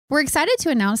We're excited to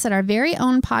announce that our very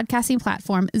own podcasting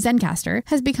platform, Zencastr,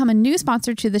 has become a new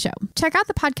sponsor to the show. Check out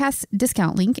the podcast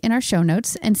discount link in our show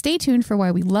notes and stay tuned for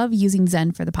why we love using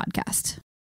Zen for the podcast.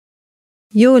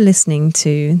 You're listening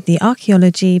to the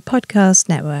Archaeology Podcast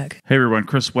Network. Hey everyone,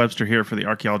 Chris Webster here for the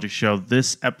Archaeology Show.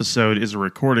 This episode is a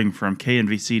recording from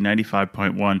KNVC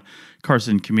 95.1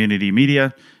 Carson Community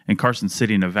Media in Carson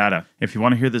City, Nevada. If you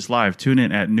want to hear this live, tune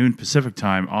in at noon Pacific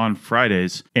time on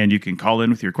Fridays, and you can call in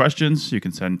with your questions, you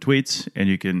can send tweets, and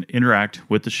you can interact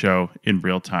with the show in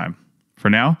real time. For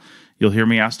now, you'll hear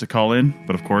me ask to call in,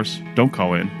 but of course, don't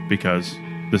call in because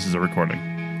this is a recording.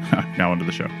 Now onto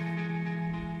the show.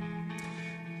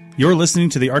 You're listening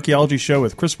to the Archaeology Show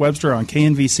with Chris Webster on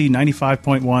KNVC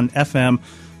 95.1 FM,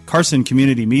 Carson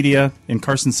Community Media in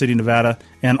Carson City, Nevada,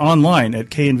 and online at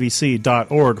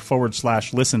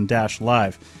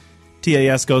knvc.org/listen-live.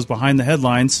 TAS goes behind the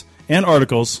headlines and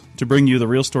articles to bring you the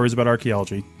real stories about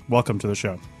archaeology. Welcome to the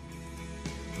show.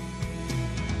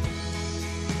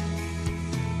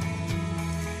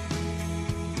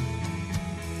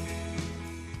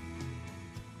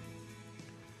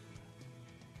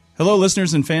 Hello,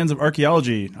 listeners and fans of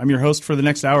archaeology. I'm your host for the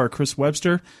next hour, Chris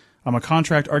Webster. I'm a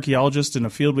contract archaeologist in a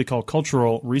field we call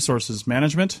cultural resources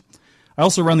management. I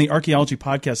also run the Archaeology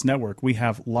Podcast Network. We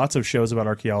have lots of shows about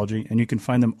archaeology, and you can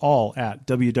find them all at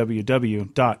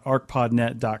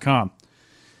www.arcpodnet.com.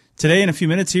 Today, in a few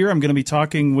minutes here, I'm going to be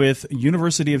talking with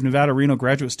University of Nevada, Reno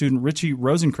graduate student Richie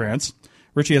Rosencrance.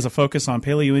 Richie has a focus on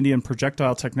Paleoindian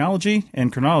projectile technology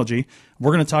and chronology.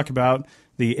 We're going to talk about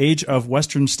the age of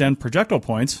Western stemmed projectile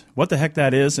points, what the heck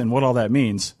that is, and what all that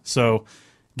means. So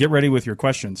get ready with your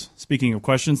questions. Speaking of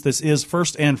questions, this is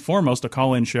first and foremost a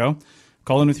call-in show.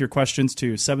 Call in with your questions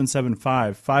to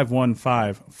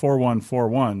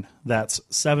 775-515-4141. That's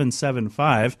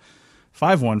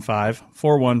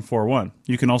 775-515-4141.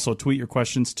 You can also tweet your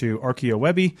questions to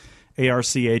ArcheoWebby,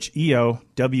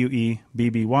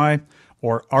 ArcheoWebby,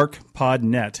 or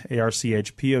ArcPodNet,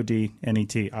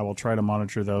 ArchPodNet. I will try to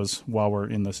monitor those while we're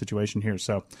in the situation here.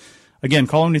 So, again,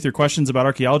 call in with your questions about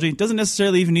archaeology. It doesn't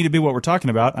necessarily even need to be what we're talking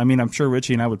about. I mean, I'm sure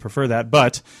Richie and I would prefer that,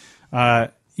 but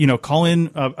call in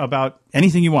about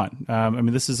anything you want.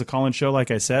 This is a call-in show,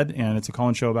 like I said, and it's a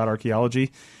call-in show about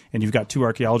archaeology. And you've got two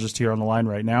archaeologists here on the line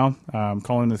right now.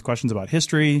 Call in with questions about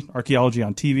history, archaeology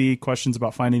on TV, questions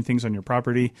about finding things on your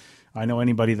property. I know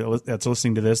anybody that's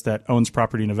listening to this that owns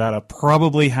property in Nevada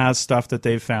probably has stuff that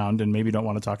they've found and maybe don't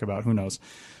want to talk about. Who knows?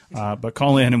 But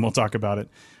call in and we'll talk about it.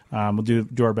 We'll do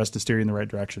our best to steer you in the right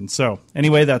direction. So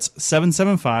anyway, that's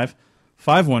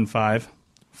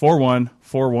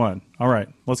 775-515-4141. All right,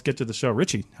 let's get to the show.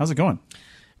 Richie, how's it going?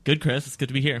 Good, Chris. It's good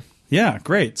to be here. Yeah,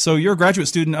 great. So you're a graduate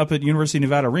student up at University of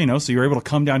Nevada, Reno, so you're able to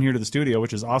come down here to the studio,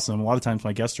 which is awesome. A lot of times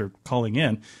my guests are calling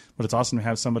in, but it's awesome to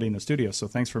have somebody in the studio, so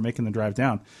thanks for making the drive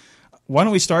down. Why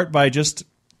don't we start by just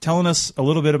telling us a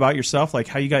little bit about yourself, like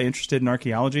how you got interested in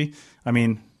archaeology? I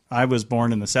mean, I was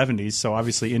born in the 70s, so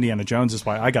obviously Indiana Jones is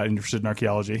why I got interested in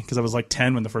archaeology, because I was like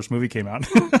 10 when the first movie came out.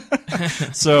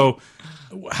 So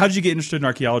how did you get interested in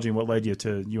archaeology, and what led you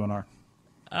to UNR?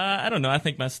 I don't know. I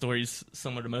think my story's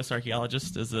similar to most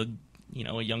archaeologists as a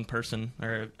young person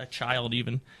or a child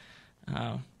even.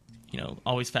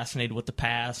 Always fascinated with the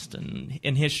past and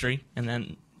in history. And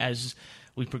then as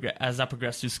I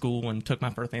progressed through school and took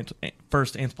my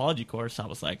first anthropology course, I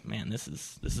was like, man, this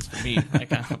is for me. Like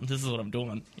this is what I'm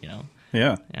doing.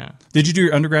 Yeah. Did you do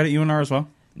your undergrad at UNR as well?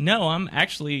 No, I'm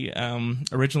actually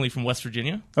originally from West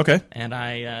Virginia. Okay. And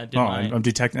I did I'm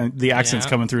detecting the accent's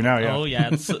coming through now, yeah. Oh,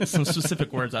 yeah. Some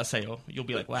specific words I say, you'll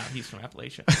be like, wow, he's from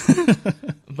Appalachia.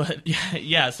 But,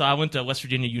 yeah, so I went to West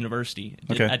Virginia University.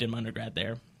 I did my undergrad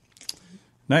there.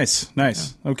 Nice. Yeah.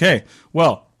 Okay.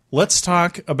 Well, let's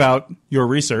talk about your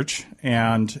research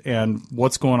and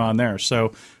what's going on there.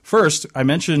 So, first, I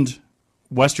mentioned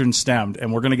Western stemmed,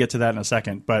 and we're going to get to that in a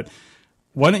second, but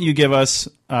why don't you give us,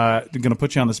 I'm going to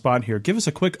put you on the spot here, give us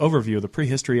a quick overview of the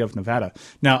prehistory of Nevada.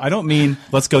 Now, I don't mean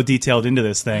let's go detailed into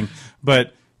this thing,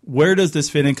 but where does this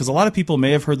fit in? Because a lot of people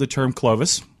may have heard the term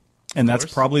Clovis, and that's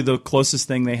probably the closest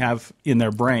thing they have in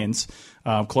their brains,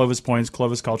 Clovis points,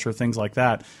 Clovis culture, things like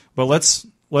that. But let's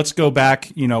go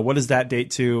back, what does that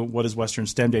date to? What does Western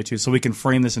stem date to? So we can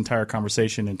frame this entire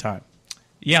conversation in time.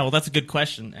 Yeah, well, that's a good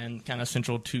question and kind of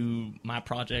central to my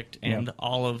project and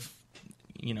all of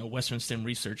Western stem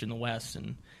research in the West,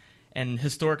 and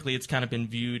historically it's kind of been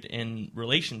viewed in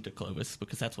relation to Clovis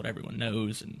because that's what everyone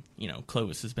knows, and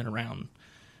Clovis has been around,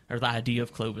 or the idea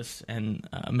of Clovis and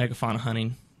megafauna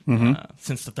hunting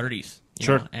since the 30s.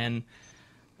 Sure. And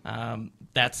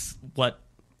that's what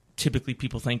typically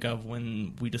people think of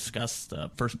when we discuss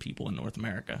the first people in North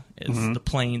America is the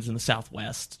plains in the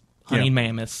Southwest, hunting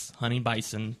mammoths, hunting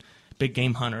bison, big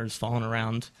game hunters falling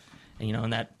around.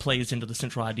 And that plays into the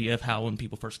central idea of how when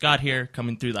people first got here,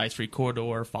 coming through the ice-free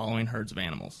corridor, following herds of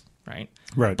animals, right?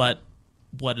 Right. But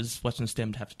what does Western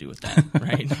stemmed have to do with that,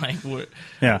 right?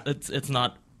 It's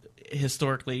not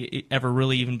historically ever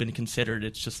really even been considered.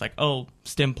 It's just like,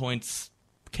 stem points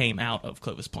came out of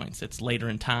Clovis points. It's later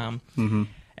in time. Mm-hmm.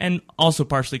 And also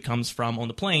partially comes from, on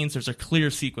the plains, there's a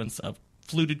clear sequence of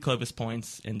fluted Clovis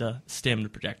points into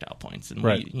stemmed projectile points. And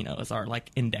we, as our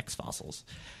index fossils.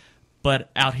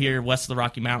 But out here west of the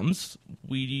Rocky Mountains,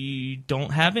 we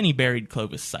don't have any buried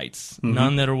Clovis sites,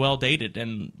 none that are well dated,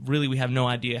 and really we have no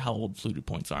idea how old fluted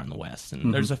points are in the west.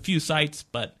 And there's a few sites,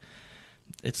 but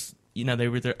it's they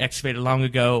were either excavated long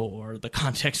ago or the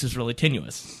context is really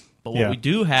tenuous. But what we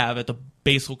do have at the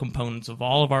basal components of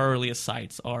all of our earliest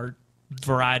sites are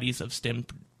varieties of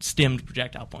stemmed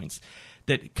projectile points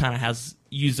that kind of has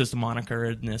used as a moniker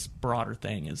in this broader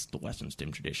thing as the Western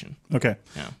stem tradition. Okay.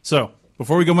 Yeah. So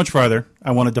before we go much farther,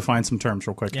 I want to define some terms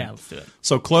real quick. Yeah, let's do it.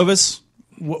 So Clovis,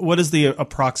 what is the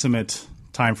approximate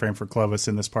time frame for Clovis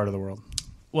in this part of the world?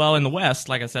 Well, in the West,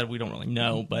 like I said, we don't really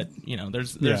know, but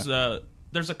there's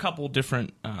a couple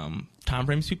different time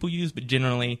frames people use, but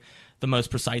generally the most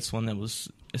precise one that was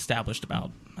established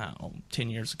about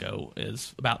 10 years ago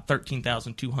is about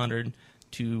 13,200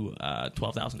 to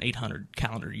 12,800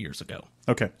 calendar years ago.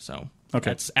 Okay. So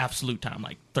that's absolute time,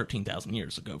 like 13,000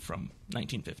 years ago from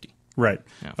 1950. Right.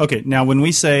 Yeah. Okay. Now, when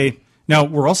we say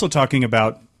we're also talking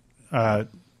about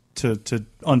to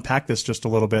unpack this just a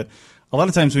little bit. A lot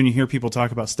of times when you hear people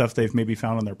talk about stuff they've maybe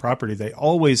found on their property, they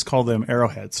always call them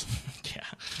arrowheads. Yeah.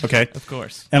 Okay. Of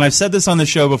course. And I've said this on the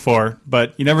show before,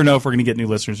 but you never know if we're going to get new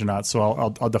listeners or not. So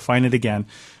I'll define it again.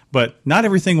 But not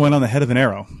everything went on the head of an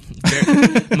arrow.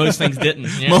 Most things didn't.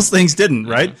 Yeah. Most things didn't,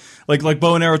 right? Like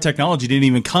bow and arrow technology didn't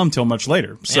even come till much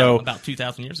later. So about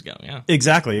 2,000 years ago. Yeah.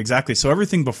 Exactly. So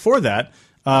everything before that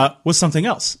was something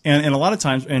else. And a lot of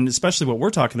times, and especially what we're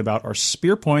talking about, are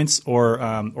spear points or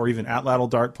even atlatl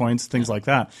dart points, things like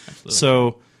that.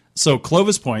 Absolutely. So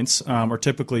Clovis points are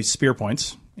typically spear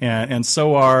points, and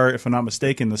so are, if I'm not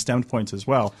mistaken, the stemmed points as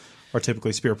well are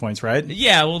typically spear points, right?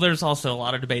 Yeah, well, there's also a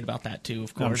lot of debate about that too,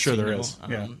 of course. I'm sure there is.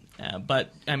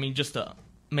 But, I mean, just to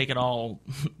make it all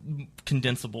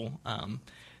condensable,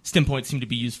 stem points seem to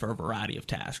be used for a variety of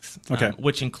tasks,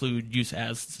 which include use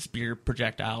as spear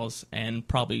projectiles and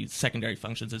probably secondary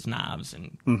functions as knives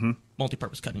and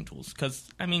multi-purpose cutting tools. Because,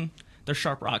 I mean, they're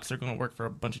sharp rocks. They're going to work for a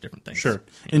bunch of different things. Sure.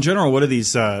 In general, what do these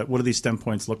stem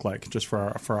points look like, just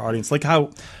for our audience? Like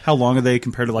how long are they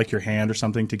compared to like your hand or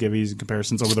something, to give easy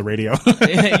comparisons over the radio?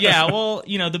 Yeah, well,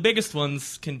 the biggest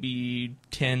ones can be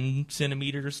 10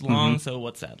 centimeters long. So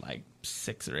what's that, like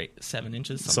 6 or 7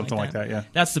 inches? Something like that, yeah.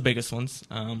 That's the biggest ones.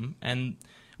 And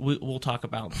we'll talk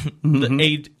about the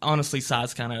age. Honestly,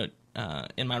 size kind of,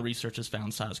 in my research has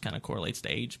found size kind of correlates to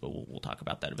age, but we'll talk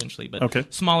about that eventually.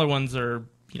 But smaller ones are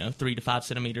 3 to 5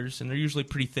 centimeters, and they're usually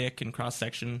pretty thick in cross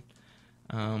section.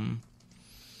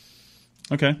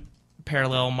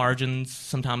 Parallel margins,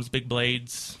 sometimes big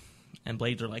blades, and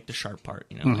blades are like the sharp part,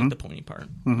 like the pointy part.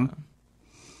 And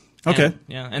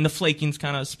the flaking's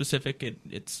kind of specific.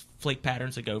 It's flake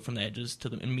patterns that go from the edges to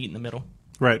and meet in the middle.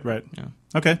 Right. Yeah.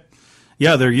 Okay.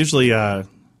 Yeah, they're usually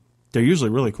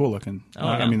really cool looking. Oh,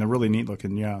 yeah. I mean, they're really neat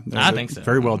looking. Yeah, I think so.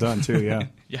 Very well done too. Yeah.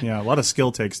 Yeah. A lot of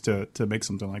skill takes to make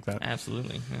something like that.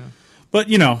 Absolutely. Yeah. But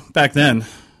back then,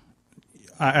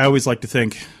 I always like to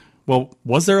think, well,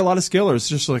 was there a lot of skill, or is it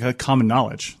just like a common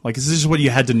knowledge? Like, is this just what you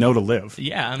had to know to live?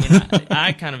 Yeah, I mean,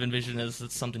 I kind of envision it as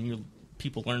it's something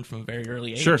people learn from a very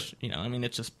early age. Sure. I mean,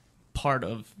 it's just part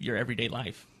of your everyday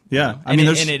life. Yeah, I mean,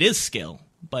 and it is skill,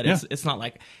 but it's not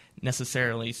like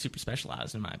necessarily super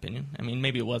specialized, in my opinion. I mean,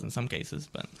 maybe it was in some cases,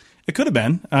 but it could have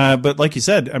been. But like you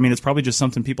said, I mean, it's probably just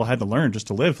something people had to learn just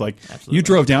to live. Like, absolutely. You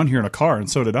drove down here in a car, and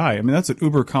so did I. I mean, that's an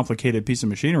uber complicated piece of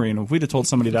machinery. And if we'd have told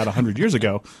somebody that 100 years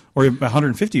ago or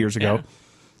 150 years ago,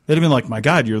 they'd have been like, "My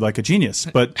God, you're like a genius."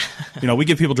 But we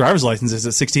give people driver's licenses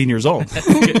at 16 years old.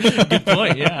 Good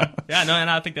point. Yeah. No, and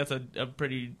I think that's a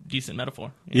pretty decent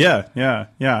metaphor. Yeah.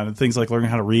 And things like learning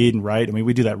how to read and write. I mean,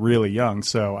 we do that really young.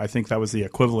 So I think that was the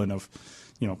equivalent of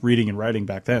reading and writing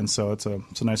back then. So it's a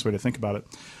nice way to think about it.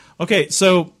 Okay,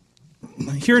 so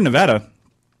here in Nevada,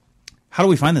 how do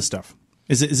we find this stuff?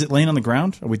 Is it laying on the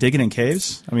ground? Are we digging in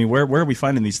caves? I mean, where are we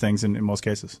finding these things in most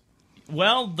cases?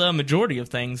 Well, the majority of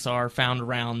things are found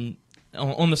around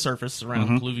on the surface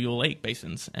around pluvial lake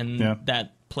basins, and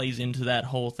that plays into that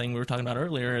whole thing we were talking about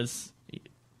earlier. Is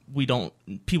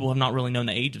people have not really known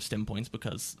the age of stem points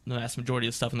because the vast majority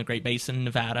of stuff in the Great Basin,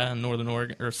 Nevada, and Northern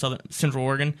Oregon or Central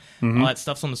Oregon, all that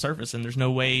stuff's on the surface, and there's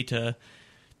no way to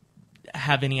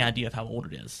have any idea of how old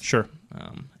it is. Sure.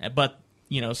 But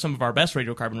some of our best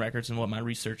radiocarbon records and what my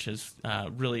research has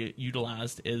really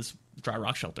utilized is dry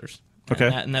rock shelters.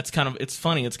 Okay. And that's kind of, it's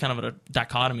funny, it's kind of a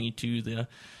dichotomy to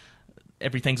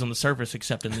everything's on the surface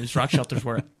except in these rock shelters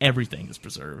where everything is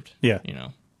preserved. Yeah.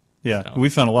 Yeah, So. we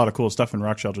found a lot of cool stuff in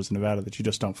rock shelters in Nevada that you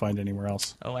just don't find anywhere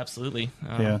else. Oh, absolutely.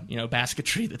 Yeah.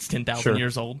 Basketry that's 10,000 Sure.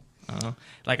 years old.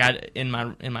 In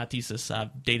my thesis,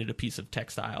 I've dated a piece of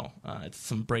textile. It's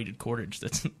some braided cordage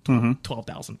that's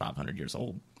 12,500 years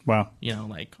old. Wow.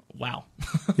 Wow.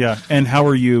 Yeah, and how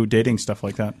are you dating stuff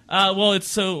like that? Well,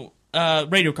 it's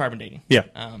radiocarbon dating. Yeah.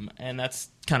 And that's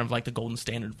kind of like the golden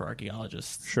standard for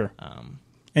archaeologists. Sure.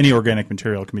 Any organic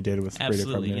material can be dated with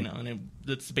Absolutely, radiocarbon dating. and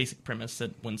it's the basic premise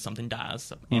that when something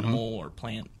dies, animal or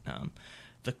plant,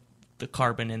 the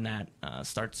carbon in that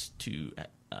starts to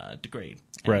degrade.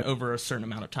 And Right. over a certain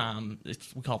amount of time,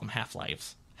 we call them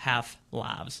half-lives.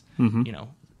 Mm-hmm.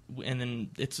 And then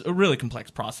it's a really complex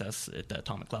process at the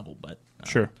atomic level, but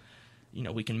Sure.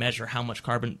 we can measure how much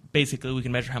carbon. Basically, we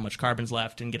can measure how much carbon's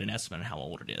left and get an estimate of how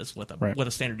old it is with Right.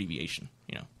 a standard deviation.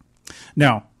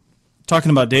 Now,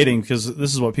 talking about dating, because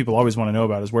this is what people always want to know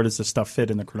about, is where does this stuff fit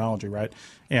in the chronology, right?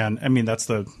 And, I mean, that's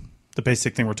the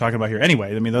basic thing we're talking about here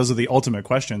anyway. I mean, those are the ultimate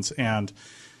questions. And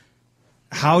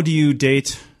how are you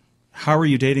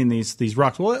dating these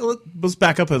rocks? Well, let's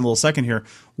back up a little second here.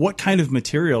 What kind of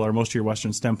material are most of your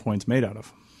Western stem points made out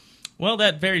of? Well,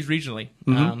 that varies regionally.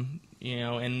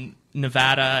 In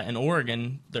Nevada and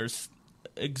Oregon, there's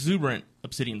exuberant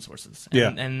obsidian sources,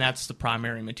 and that's the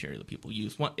primary material that people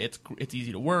use. It's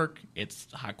easy to work, it's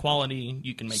high quality,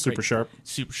 you can make super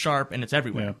sharp, and it's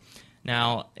everywhere. Yeah.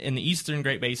 Now, in the eastern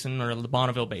Great Basin or the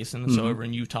Bonneville Basin, so over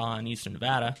in Utah and eastern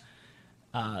Nevada,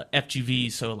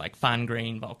 FGV, so like fine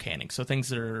grained volcanic, so things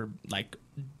that are like,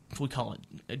 we call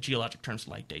it geologic terms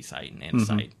like dacite and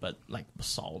andesite, but like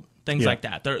basalt, things like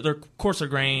that. They're coarser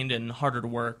grained and harder to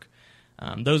work.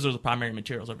 Those are the primary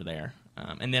materials over there.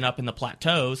 And then up in the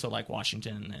plateau, so like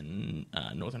Washington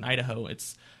and northern Idaho,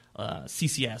 it's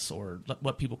CCS, or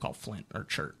what people call flint or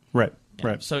chert. Right, Yeah.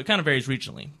 right. So it kind of varies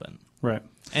regionally, but Right.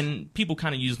 and people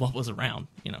kind of use what was around,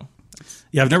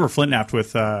 Yeah, I've never flint napped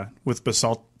with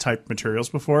basalt type materials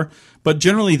before, but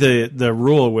generally the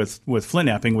rule with flint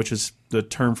napping, which is the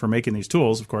term for making these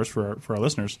tools, of course, for our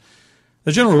listeners,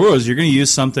 the general rule is you're going to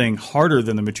use something harder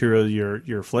than the material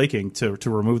you're flaking to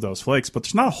remove those flakes, but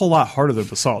there's not a whole lot harder than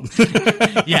basalt.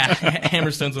 Yeah,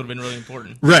 hammerstones would have been really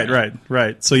important.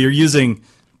 Right. So you're using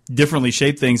differently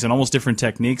shaped things and almost different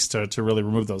techniques to really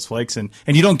remove those flakes, and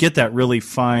you don't get that really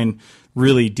fine,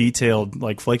 really detailed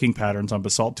like flaking patterns on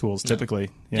basalt tools typically.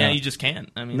 Yeah, you just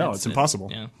can't. I mean, no, it's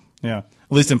impossible. Yeah, at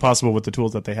least impossible with the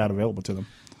tools that they had available to them.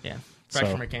 Yeah.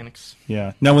 Fracture mechanics.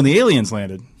 Yeah. Now, when the aliens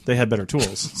landed, they had better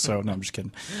tools. So, no, I'm just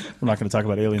kidding. We're not going to talk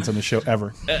about aliens on this show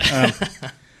ever.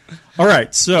 All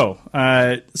right. So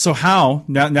how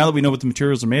now that we know what the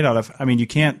materials are made out of? I mean, you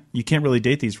can't really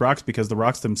date these rocks because the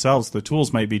rocks themselves, the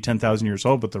tools might be 10,000 years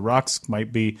old, but the rocks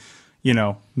might be,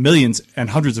 millions and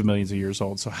hundreds of millions of years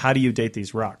old. So, how do you date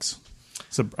these rocks?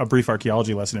 It's a brief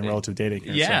archaeology lesson in relative dating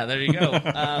here. Yeah, there you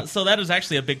go. So that was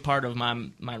actually a big part of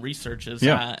my research is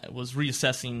I was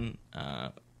reassessing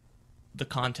the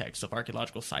context of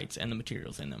archaeological sites and the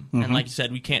materials in them. Mm-hmm. And like you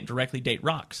said, we can't directly date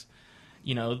rocks.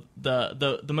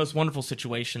 The most wonderful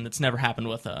situation that's never happened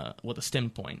with a stem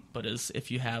point, but is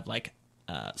if you have like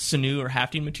sinew or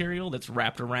hafting material that's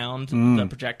wrapped around the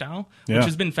projectile, which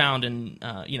has been found in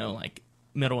like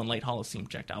middle and late Holocene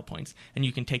projectile points, and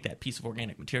you can take that piece of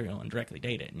organic material and directly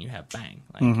date it, and you have bang,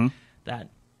 like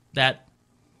that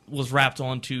was wrapped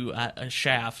onto a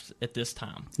shaft at this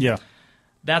time. Yeah,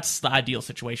 that's the ideal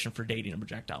situation for dating a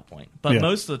projectile point. But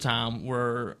most of the time,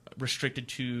 we're restricted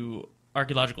to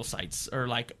archaeological sites or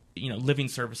like living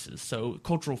surfaces, so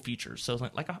cultural features, so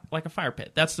like a fire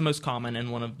pit. That's the most common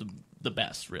and one of the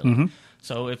best, really. Mm-hmm.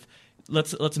 So if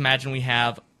let's imagine we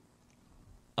have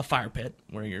a fire pit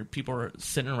where your people are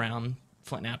sitting around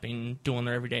flint napping, doing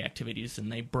their everyday activities,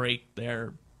 and they break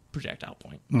their projectile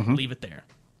point, leave it there,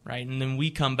 right? And then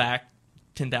we come back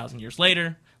 10,000 years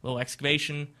later, little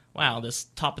excavation. Wow, this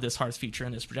top of this Harz feature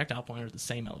and this projectile point are the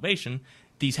same elevation.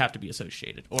 These have to be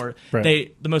associated, or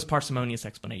the most parsimonious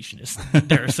explanation is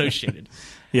they're associated.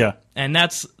 Yeah, and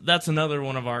that's another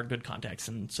one of our good contexts,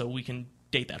 and so we can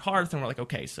date that hearth, and we're like,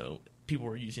 okay, so people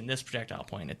were using this projectile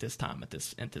point at this time at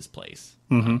this place.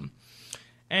 Mm-hmm.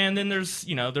 And then there's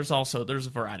a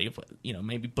variety of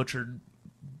maybe butchered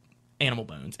animal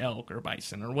bones, elk or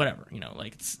bison or whatever,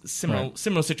 like it's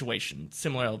similar situation,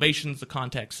 similar elevations, the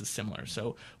context is similar.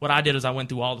 So what I did is I went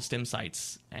through all the stem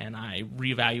sites and I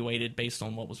reevaluated based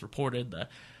on what was reported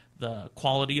the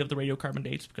quality of the radiocarbon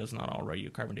dates, because not all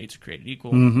radiocarbon dates are created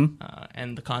equal,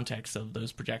 and the context of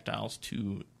those projectiles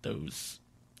to those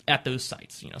at those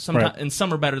sites. Sometimes and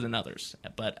some are better than others.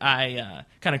 But I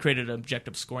kind of created an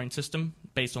objective scoring system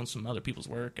based on some other people's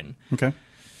work, and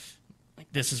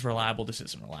like, this is reliable, this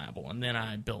isn't reliable, and then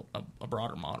I built a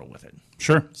broader model with it.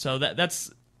 Sure. So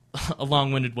that's a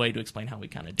long-winded way to explain how we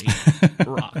kind of date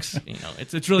rocks.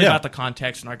 It's really about the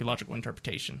context and archaeological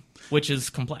interpretation, which is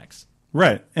complex.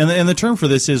 Right. And the term for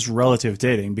this is relative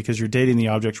dating, because you're dating the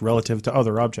object relative to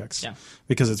other objects. Yeah.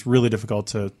 Because it's really difficult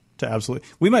to absolutely...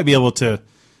 We might be able to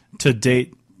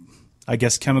date, I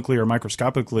guess, chemically or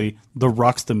microscopically the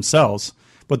rocks themselves,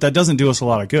 but that doesn't do us a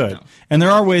lot of good. No. And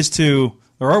there are ways to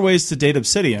date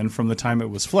obsidian from the time it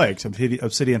was flaked,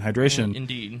 obsidian hydration.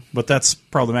 Indeed. But that's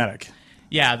problematic.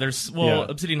 Yeah,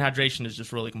 obsidian hydration is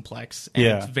just really complex, and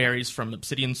it varies from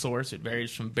obsidian source, it varies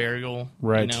from burial,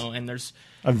 right. And there's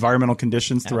environmental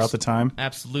conditions throughout the time.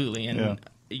 Absolutely, and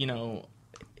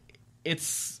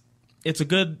it's a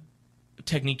good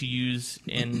technique to use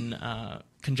in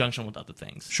conjunction with other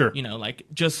things. Sure. Like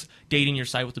just dating your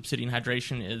site with obsidian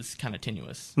hydration is kind of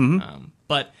tenuous,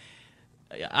 but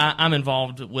I'm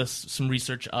involved with some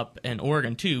research up in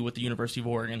Oregon, too, with the University of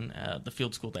Oregon, the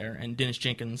field school there, and Dennis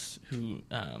Jenkins, who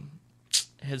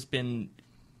has been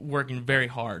working very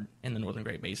hard in the Northern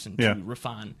Great Basin to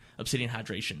refine obsidian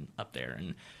hydration up there.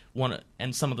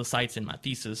 And some of the sites in my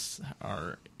thesis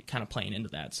are kind of playing into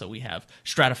that. So we have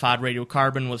stratified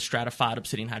radiocarbon with stratified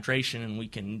obsidian hydration, and we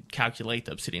can calculate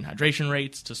the obsidian hydration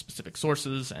rates to specific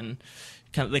sources, and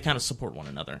they kind of support one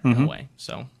another in a way.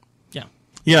 So, yeah.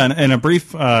 Yeah, and a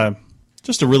brief,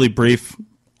 just a really brief,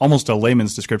 almost a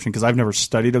layman's description, because I've never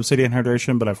studied obsidian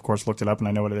hydration, but I've, of course, looked it up and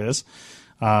I know what it is.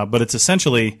 But it's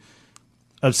essentially,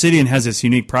 obsidian has this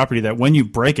unique property that when you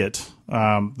break it,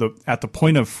 at the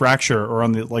point of fracture or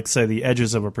on the, like, say, the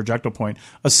edges of a projectile point,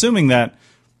 assuming that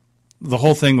the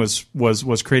whole thing was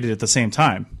created at the same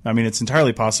time. I mean, it's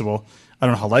entirely possible. I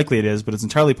don't know how likely it is, but it's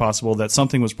entirely possible that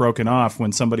something was broken off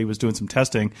when somebody was doing some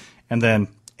testing, and then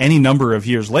any number of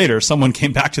years later, someone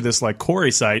came back to this like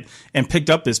quarry site and picked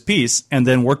up this piece and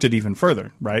then worked it even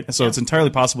further, right? So it's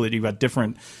entirely possible that you've got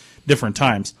different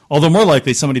times. Although more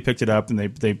likely somebody picked it up and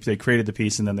they created the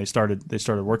piece and then they started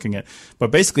working it. But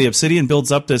basically, obsidian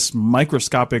builds up this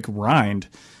microscopic rind,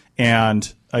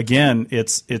 and again,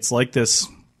 it's like this.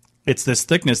 It's this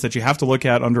thickness that you have to look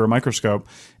at under a microscope,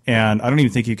 and I don't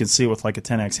even think you can see it with like a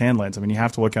 10x hand lens. I mean, you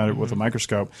have to look at it with a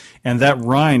microscope, and that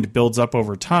rind builds up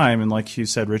over time, and like you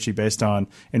said, Richie, based on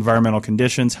environmental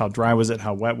conditions, how dry was it,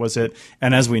 how wet was it,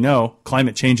 and as we know,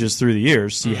 climate changes through the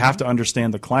years, so you have to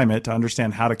understand the climate to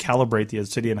understand how to calibrate the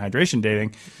obsidian hydration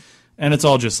dating, and it's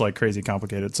all just like crazy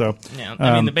complicated. So, yeah,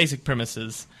 I mean, the basic premise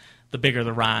is the bigger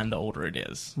the rind, the older it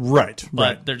is. Right.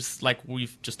 But there's, like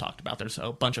we've just talked about, there's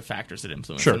a bunch of factors that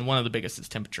influence. Sure. And one of the biggest is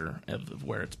temperature of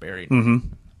where it's buried.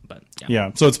 But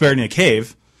yeah. So it's buried in a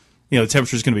cave. The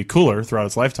temperature is going to be cooler throughout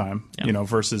its lifetime,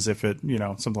 versus if it,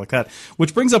 something like that.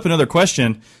 Which brings up another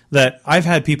question that I've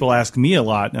had people ask me a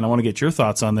lot, and I want to get your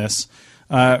thoughts on this.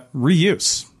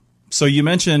 Reuse. So you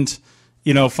mentioned,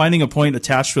 finding a point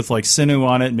attached with like sinew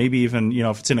on it, maybe even,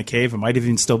 if it's in a cave, it might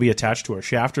even still be attached to a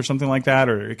shaft or something like that,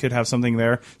 or it could have something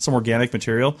there, some organic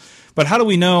material. But how do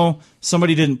we know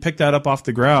somebody didn't pick that up off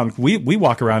the ground? We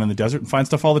walk around in the desert and find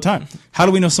stuff all the time. How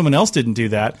do we know someone else didn't do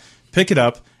that, pick it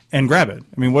up, and grab it?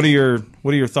 I mean, what are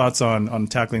your thoughts on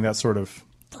tackling that sort of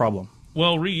problem?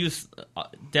 Well, reuse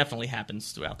definitely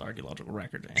happens throughout the archaeological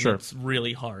record, and it's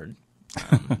really hard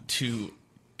to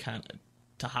kind of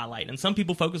to highlight, and some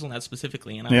people focus on that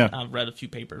specifically, and I've read a few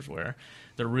papers where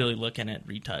they're really looking at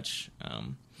retouch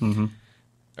or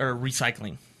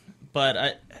recycling,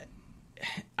 but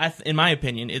in my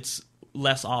opinion, it's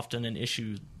less often an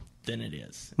issue than it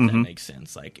is, if that makes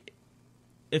sense. Like,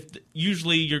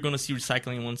 usually you're going to see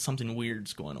recycling when something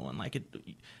weird's going on, like it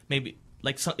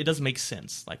doesn't make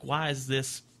sense. Like, why is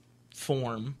this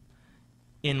form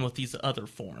in with these other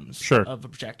forms of a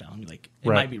projectile? And it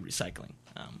might be recycling.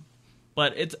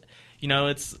 But it's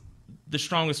the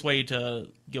strongest way to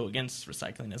go against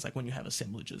recycling is like when you have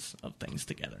assemblages of things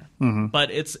together.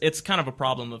 But it's kind of a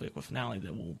problem of equifinality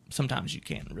that sometimes you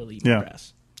can't really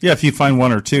address. Yeah, if you find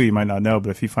one or two, you might not know, but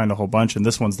if you find a whole bunch and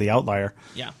this one's the outlier,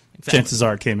 exactly. Chances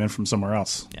are it came in from somewhere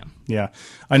else. Yeah.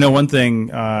 I know one thing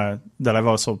that I've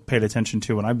also paid attention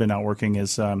to when I've been out working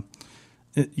is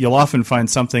you'll often find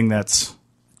something that's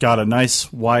got a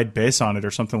nice wide base on it or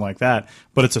something like that,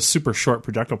 but it's a super short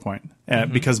projectile point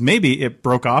because maybe it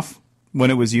broke off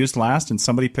when it was used last and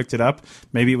somebody picked it up.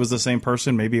 Maybe it was the same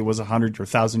person. Maybe it was 100 or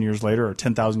 1,000 years later or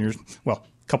 10,000 years, well,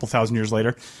 a couple thousand years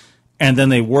later. and then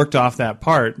they worked off that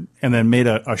part and then made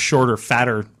a shorter,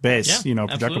 fatter base, Yeah,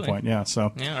 projectile absolutely. point. Yeah,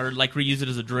 so Yeah, or like reuse it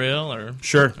as a drill, or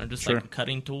Sure, or just sure. like a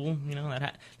cutting tool.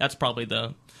 That's probably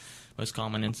the most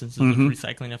common instances Mm-hmm. of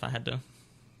recycling. If I had to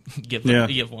give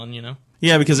one,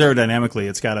 yeah, because aerodynamically,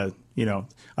 it's got to, I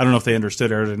don't know if they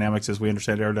understood aerodynamics as we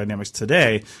understand aerodynamics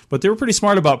today, but they were pretty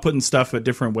smart about putting stuff at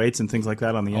different weights and things like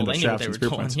that on the end of they knew what shafts they and were spear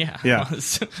doing. points. Yeah,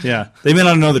 Yeah. They may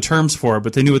not know the terms for it,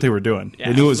 but they knew what they were doing. Yeah,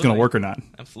 they knew it was going to absolutely. work or not.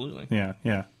 absolutely.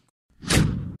 Yeah.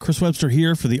 Chris Webster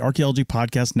here for the Archaeology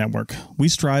Podcast Network. We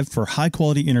strive for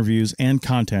high-quality interviews and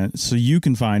content so you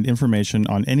can find information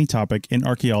on any topic in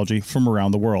archaeology from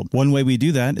around the world. One way we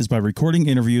do that is by recording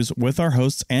interviews with our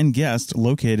hosts and guests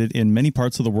located in many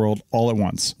parts of the world all at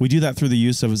once. We do that through the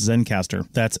use of Zencastr.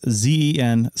 That's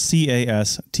Zencastr.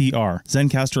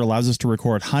 Zencastr allows us to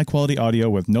record high-quality audio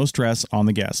with no stress on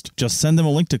the guest. Just send them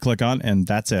a link to click on, and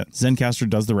that's it. Zencastr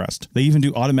does the rest. They even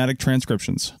do automatic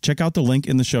transcriptions. Check out the link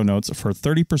in the show notes for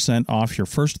 30% off your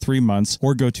first 3 months,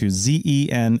 or go to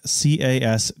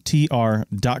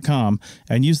zencastr.com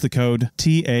and use the code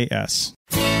TAS.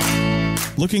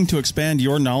 Looking to expand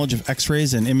your knowledge of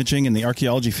X-rays and imaging in the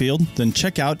archaeology field? Then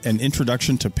check out An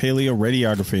Introduction to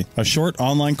Paleoradiography, a short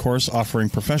online course offering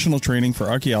professional training for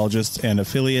archaeologists and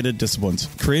affiliated disciplines.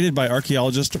 Created by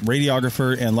archaeologist,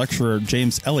 radiographer, and lecturer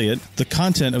James Elliott, the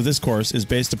content of this course is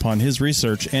based upon his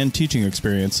research and teaching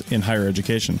experience in higher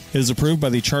education. It is approved by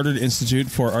the Chartered Institute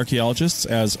for Archaeologists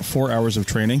as 4 hours of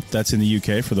training. That's in the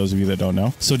UK, for those of you that don't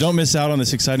know. So don't miss out on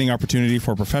this exciting opportunity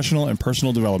for professional and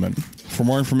personal development. For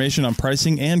more information on pricing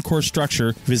and course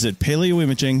structure, visit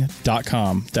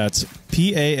paleoimaging.com. That's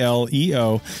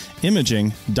PALEO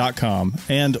imaging.com,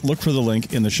 and look for the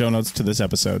link in the show notes to this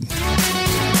episode.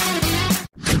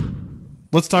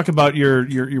 Let's talk about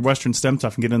your Western stem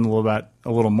stuff and get into a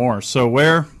little more. So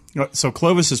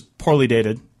Clovis is poorly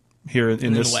dated here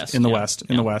in the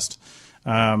West.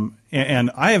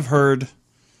 And I have heard,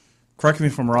 correct me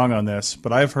if I'm wrong on this,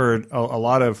 but I've heard a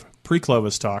lot of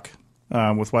pre-Clovis talk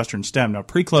with Western stem. Now,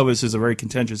 pre-Clovis is a very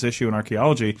contentious issue in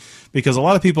archaeology because a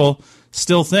lot of people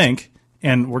still think,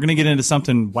 and we're going to get into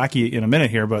something wacky in a minute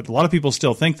here, but a lot of people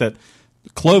still think that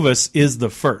Clovis is the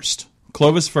first.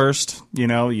 Clovis first, you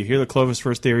hear the Clovis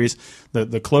first theories.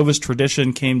 The Clovis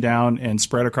tradition came down and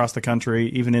spread across the country,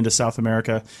 even into South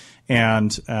America,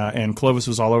 and Clovis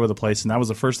was all over the place, and that was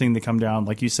the first thing to come down,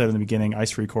 like you said in the beginning,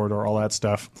 ice-free corridor, all that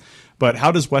stuff. But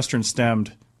how does Western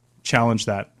stemmed challenge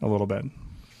that a little bit?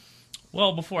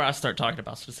 Well, before I start talking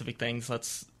about specific things,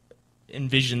 let's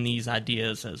envision these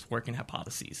ideas as working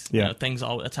hypotheses. Yeah.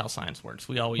 That's how science works.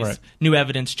 We always, new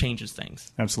evidence changes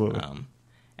things. Absolutely.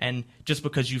 And just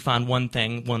because you find one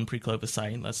pre-Clovis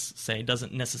site, let's say,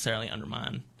 doesn't necessarily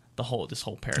undermine this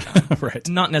whole paradigm. Right.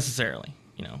 Not necessarily,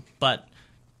 but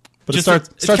it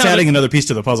starts adding another piece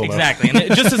to the puzzle, though. Exactly.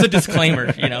 And just as a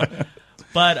disclaimer,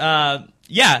 But,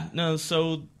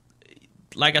 so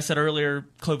like I said earlier,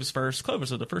 Clovis are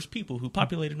the first people who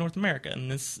populated North America,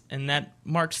 and that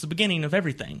marks the beginning of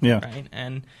everything. Yeah. Right?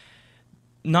 And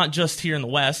not just here in the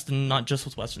West, and not just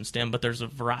with Western stem, but there's a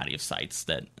variety of sites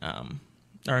that,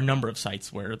 or a number of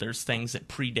sites where there's things that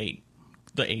predate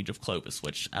the age of Clovis,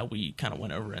 which we kind of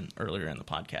went over earlier in the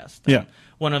podcast. Yeah.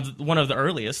 One of the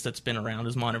earliest that's been around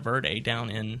is Monteverde down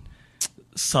in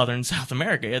southern South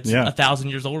America. It's 1,000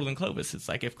 years older than Clovis. It's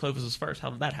like, if Clovis was first, how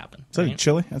did that happen? Is that in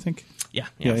Chile, I think? Yeah,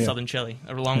 southern Chile,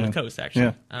 along the coast,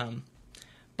 actually. Yeah.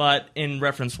 But in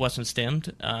reference to Western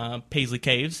stemmed, Paisley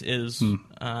Caves is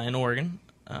in Oregon,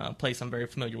 a place I'm very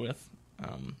familiar with.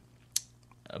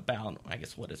 About, I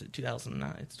guess, what is it,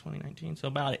 2009? It's 2019. So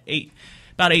about 8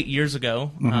 years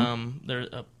ago,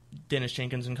 Dennis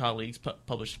Jenkins and colleagues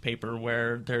published a paper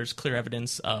where there's clear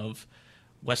evidence of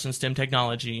Western stem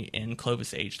technology in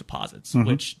Clovis age deposits,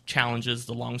 which challenges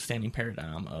the long-standing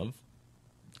paradigm of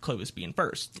Clovis being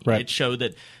first. Right. It showed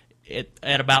that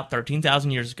at about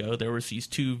 13,000 years ago, there was these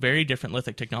two very different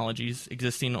lithic technologies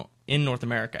existing in North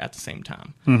America at the same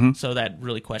time. So that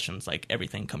really questions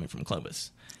everything coming from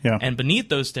Clovis. Yeah. And beneath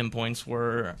those stem points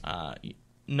were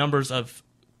numbers of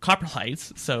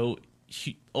coprolites, so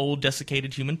old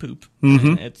desiccated human poop.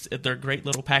 They're great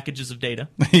little packages of data.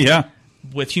 Yeah.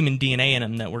 With human DNA in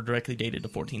them that were directly dated to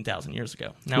 14,000 years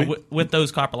ago. Now, with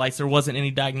those coprolites, there wasn't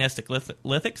any diagnostic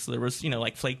lithics. There was,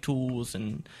 flake tools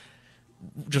and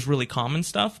just really common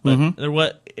stuff, but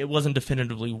it wasn't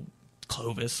definitively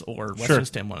Clovis or Western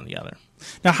stem, one or the other.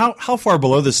 Now, how far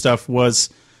below this stuff was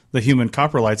the human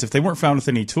coprolites? If they weren't found with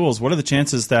any tools, what are the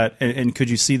chances that, and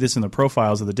could you see this in the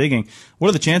profiles of the digging, what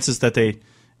are the chances that they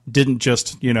didn't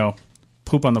just,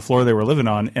 poop on the floor they were living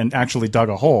on and actually dug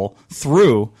a hole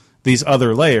through these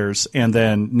other layers, and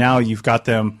then now you've got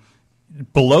them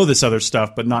below this other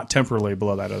stuff, but not temporarily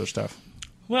below that other stuff.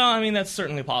 Well, I mean, that's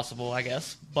certainly possible, I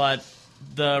guess. But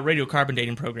the radiocarbon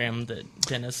dating program that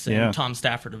Dennis and Tom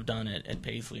Stafford have done at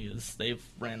Paisley is they've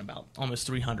ran about almost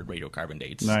 300 radiocarbon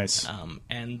dates. Nice.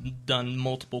 And done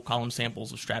multiple column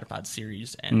samples of stratified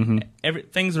series, and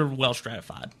things are well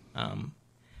stratified.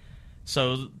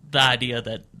 So the idea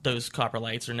that those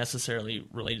coprolites are necessarily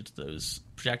related to those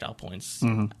projectile points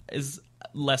is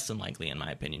less than likely, in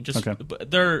my opinion.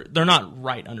 But they're not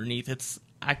right underneath.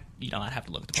 I'd have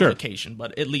to look at the publication,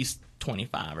 but at least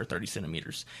 25 or 30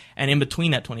 centimeters. And in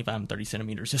between that 25 and 30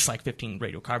 centimeters, it's like 15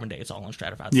 radiocarbon dates all in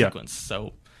stratified sequence.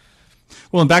 So,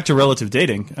 well, and back to relative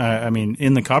dating, I mean,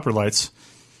 in the coprolites,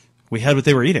 we had what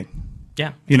they were eating.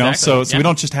 Yeah, so we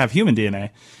don't just have human DNA.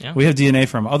 Yeah. We have DNA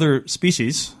from other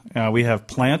species. We have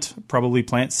probably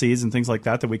plant seeds and things like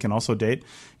that we can also date.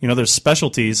 There's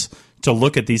specialties to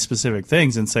look at these specific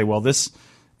things and say, well, this...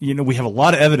 we have a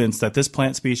lot of evidence that this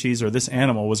plant species or this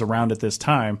animal was around at this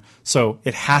time, so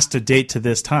it has to date to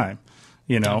this time,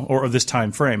 or this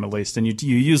time frame at least. And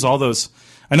you use all those.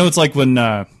 I know it's like when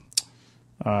to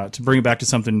bring it back to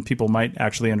something people might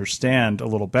actually understand a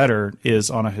little better is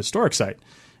on a historic site.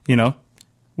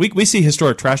 We see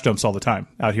historic trash dumps all the time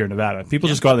out here in Nevada. People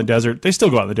just go out in the desert. They still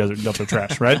go out in the desert and dump their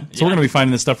trash, right? So we're going to be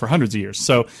finding this stuff for hundreds of years.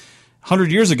 So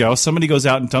 100 years ago, somebody goes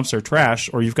out and dumps their trash,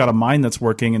 or you've got a mine that's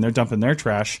working and they're dumping their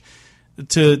trash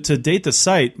to date the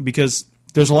site, because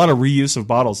there's a lot of reuse of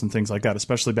bottles and things like that,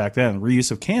 especially back then.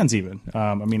 Reuse of cans even.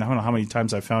 I mean, I don't know how many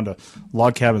times I've found a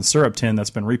log cabin syrup tin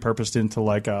that's been repurposed into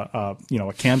like a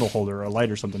candle holder or a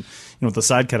light or something, with the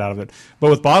side cut out of it. But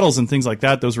with bottles and things like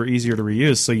that, those were easier to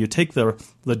reuse. So you take the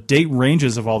date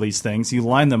ranges of all these things, you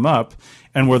line them up,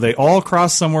 and where they all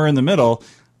cross somewhere in the middle,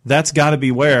 that's got to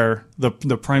be where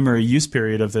the primary use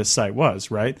period of this site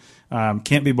was, right?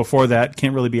 Can't be before that,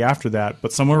 can't really be after that,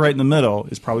 but somewhere right in the middle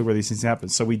is probably where these things happen.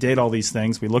 So we date all these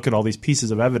things, we look at all these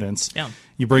pieces of evidence,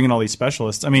 you bring in all these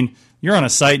specialists. I mean, you're on a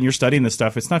site and you're studying this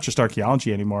stuff, it's not just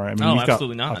archaeology anymore. I mean, you've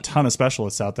got a ton of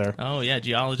specialists out there. Oh, yeah,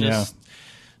 geologists,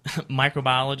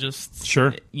 microbiologists.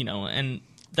 Sure. And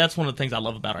that's one of the things I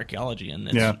love about archaeology. And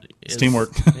it's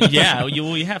teamwork.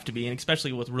 You have to be, and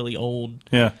especially with really old,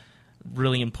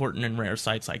 really important and rare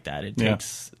sites like that. It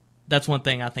takes... That's one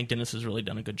thing I think Dennis has really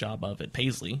done a good job of at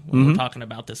Paisley when we're talking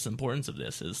about this importance of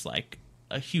this, is like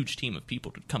a huge team of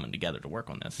people coming together to work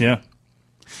on this. Yeah.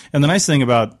 And the nice thing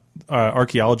about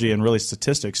archaeology and really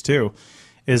statistics too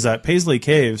is that Paisley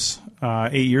Caves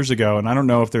 8 years ago, and I don't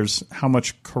know if there's how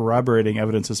much corroborating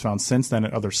evidence is found since then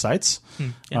at other sites,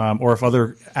 or if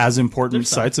other as important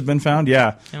sites have been found.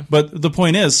 Yeah. But the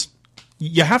point is,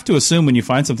 you have to assume when you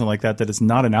find something like that it's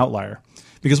not an outlier.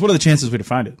 Because what are the chances we'd have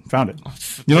found it?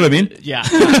 You know what I mean? Yeah.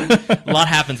 A lot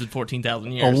happens in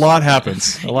 14,000 years. A lot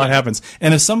happens. A lot happens.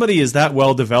 And if somebody is that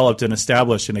well developed and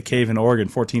established in a cave in Oregon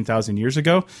 14,000 years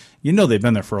ago, they've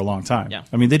been there for a long time. Yeah.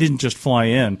 I mean, they didn't just fly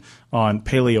in on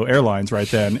Paleo Airlines right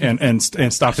then and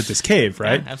stop at this cave,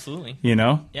 right? Yeah, absolutely.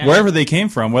 Wherever they came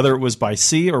from, whether it was by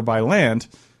sea or by land,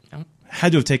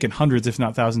 had to have taken hundreds, if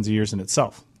not thousands of years in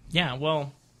itself. Yeah,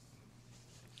 well...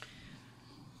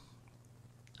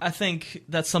 I think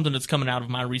that's something that's coming out of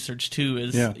my research too,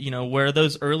 is where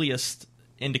those earliest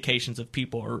indications of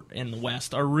people are in the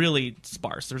West are really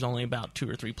sparse. There's only about 2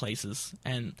 or 3 places,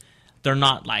 and they're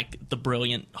not like the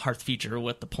brilliant hearth feature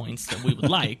with the points that we would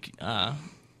like.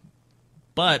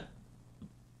 But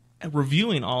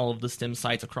reviewing all of the STEM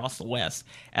sites across the West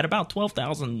at about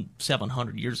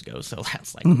 12,700 years ago, so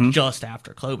that's like just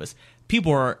after Clovis,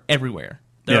 people are everywhere.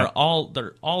 They're all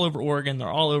over Oregon. They're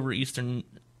all over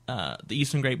the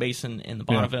Eastern Great Basin in the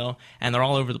Bonneville, and they're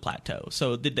all over the plateau.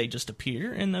 So did they just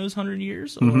appear in those 100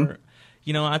 years? Or,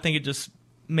 I think it just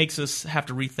makes us have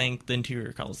to rethink the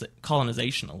interior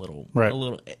colonization a little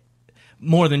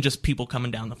more than just people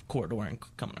coming down the corridor and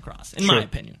coming across, in my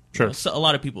opinion. Sure. So a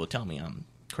lot of people would tell me I'm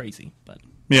crazy, but...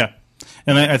 Yeah.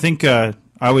 And I think I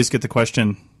always get the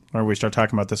question, or we start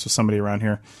talking about this with somebody around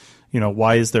here,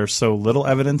 why is there so little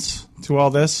evidence to all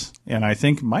this? And I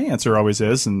think my answer always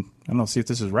is, and I don't know, see if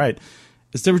this is right,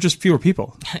 is there were just fewer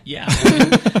people.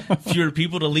 Fewer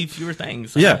people to leave fewer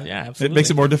things. Absolutely. It makes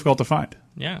it more difficult to find.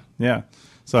 Yeah.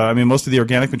 So, I mean, most of the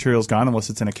organic material is gone unless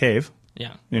it's in a cave.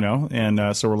 Yeah.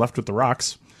 And so we're left with the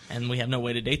rocks. And we have no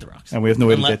way to date the rocks.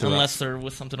 Unless they're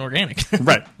with something organic.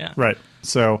 Right. Right.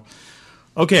 So...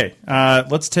 Okay,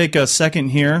 let's take a second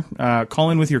here.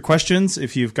 Call in with your questions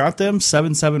if you've got them,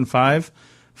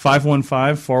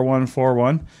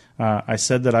 775-515-4141. I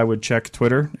said that I would check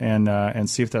Twitter and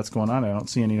see if that's going on. I don't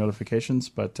see any notifications,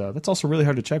 but that's also really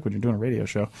hard to check when you're doing a radio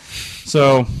show.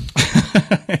 So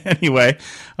anyway,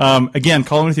 again,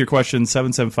 call in with your questions,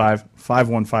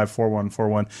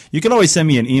 775-515-4141. You can always send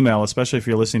me an email, especially if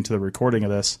you're listening to the recording of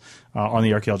this on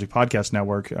the Archaeology Podcast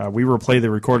Network. We replay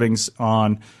the recordings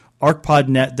on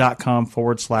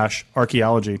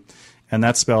archpodnet.com/archaeology, and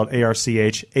that's spelled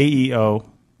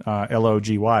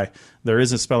ARCHAEOLOGY. There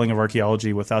is a spelling of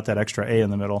archaeology without that extra A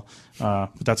in the middle, but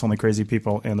that's only crazy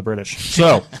people and the British.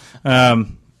 So,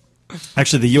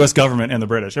 actually, the U.S. government and the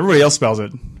British. Everybody else spells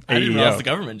it AEO. I didn't realize the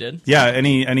government did. Yeah,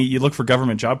 any you look for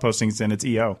government job postings and it's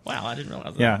EO. Wow, I didn't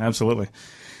realize that. Yeah, absolutely.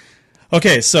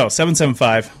 Okay, so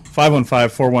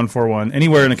 775-515-4141.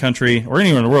 Anywhere in the country, or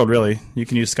anywhere in the world, really, you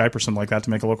can use Skype or something like that to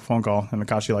make a local phone call, and it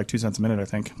costs you like 2 cents a minute, I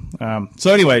think.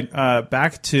 So anyway,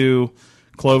 back to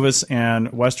Clovis and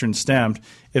Western Stemmed.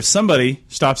 If somebody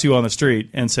stops you on the street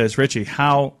and says, Richie,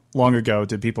 how long ago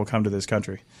did people come to this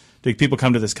country? Did people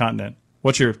come to this continent?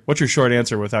 What's your short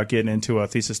answer without getting into a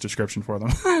thesis description for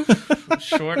them?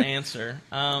 Short answer.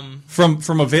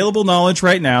 From available knowledge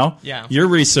right now, yeah. Your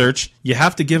research, you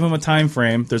have to give them a time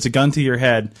frame. There's a gun to your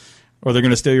head, or they're going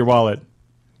to steal your wallet.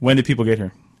 When did people get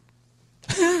here?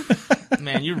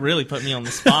 Man, you really put me on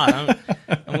the spot.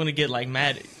 I'm going to get like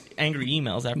mad, angry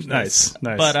emails after this.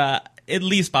 Nice. But at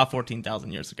least about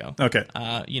 14,000 years ago. Okay.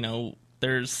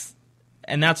 There's...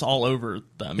 And that's all over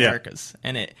the Americas. Yeah.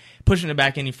 And pushing it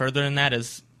back any further than that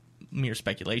is mere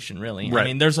speculation, really. Right. I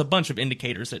mean, there's a bunch of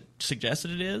indicators that suggest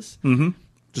that it is. Mm-hmm.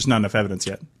 Just not enough evidence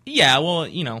yet. Yeah, well,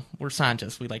 we're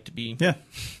scientists. We like to be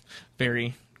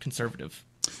very conservative.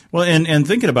 Well, and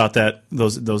thinking about that,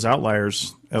 those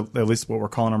outliers, at least what we're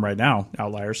calling them right now,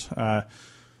 outliers,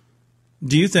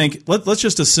 do you think, let's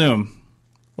assume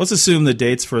the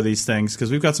dates for these things, because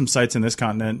we've got some sites in this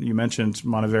continent. You mentioned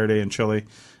Monteverde and Chile.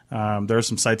 There are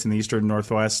some sites in the eastern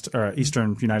Northwest or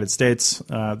eastern United States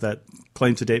that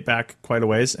claim to date back quite a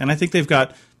ways, and I think they've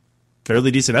got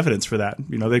fairly decent evidence for that.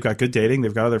 They've got good dating.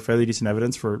 They've got other fairly decent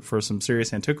evidence for some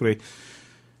serious antiquity.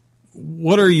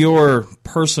 What are your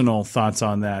personal thoughts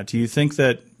on that? Do you think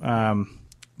that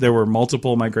there were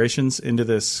multiple migrations into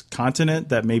this continent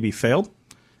that maybe failed,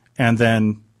 and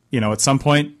then at some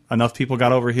point enough people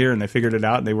got over here and they figured it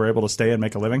out and they were able to stay and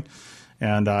make a living,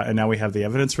 and now we have the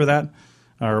evidence for that?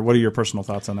 Or what are your personal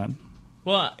thoughts on that?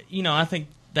 Well, I think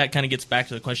that kind of gets back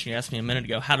to the question you asked me a minute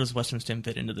ago. How does Western Stem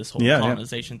fit into this whole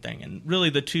colonization thing? And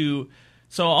really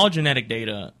so all genetic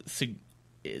data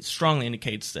it strongly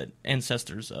indicates that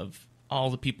ancestors of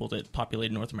all the people that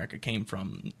populated North America came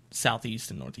from Southeast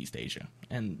and Northeast Asia.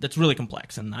 And that's really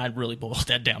complex, and I'd really boil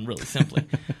that down really simply.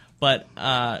 But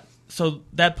so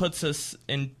that puts us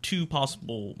in two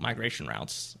possible migration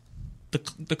routes.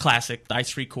 The classic, the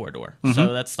ice-free corridor. Mm-hmm.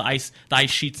 So that's the ice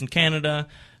sheets in Canada,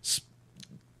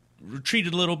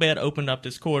 retreated a little bit, opened up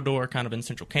this corridor kind of in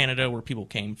central Canada where people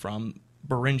came from,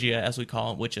 Beringia, as we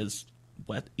call it, which is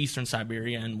eastern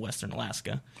Siberia and western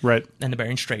Alaska. Right. And the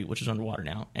Bering Strait, which is underwater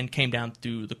now, and came down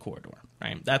through the corridor.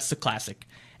 Right. That's the classic.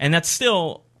 And that's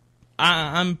still,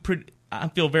 I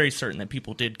feel very certain that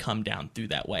people did come down through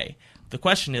that way. The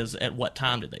question is, at what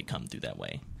time did they come through that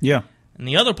way? Yeah. And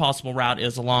the other possible route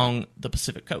is along the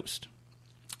Pacific coast,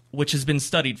 which has been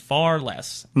studied far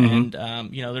less. Mm-hmm.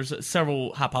 And, there's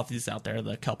several hypotheses out there.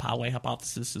 The Kelp Highway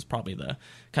hypothesis is probably the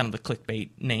kind of the clickbait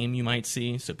name you might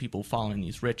see. So people following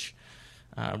these rich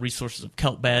resources of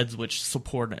kelp beds, which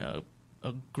support a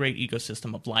great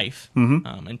ecosystem of life.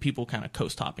 Mm-hmm. And people kind of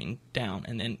coast hopping down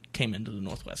and then came into the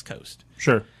Northwest coast.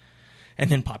 Sure. And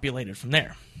then populated from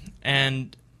there.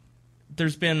 And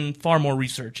there's been far more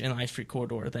research in the ice-free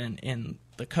corridor than in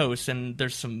the coast, and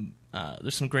there's some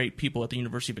great people at the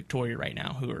University of Victoria right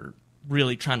now who are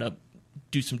really trying to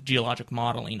do some geologic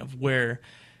modeling of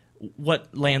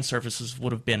what land surfaces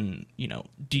would have been,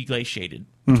 deglaciated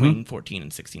between 14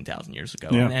 and 16,000 years ago,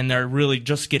 and they're really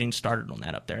just getting started on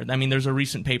that up there. I mean, there's a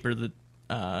recent paper that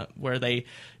where they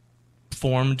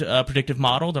formed a predictive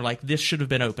model. They're like, this should have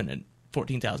been open at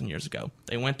 14,000 years ago.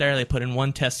 They went there, they put in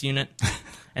one test unit.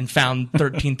 And found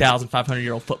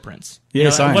 13,500-year-old footprints. Yeah,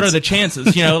 what are the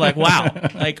chances? Wow,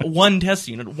 like one test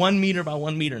unit, 1 meter by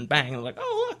 1 meter, and bang, they're like,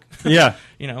 oh look, yeah,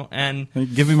 and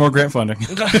give me more grant funding.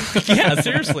 Yeah,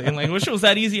 seriously, and wish it was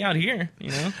that easy out here,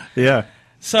 Yeah.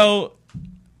 So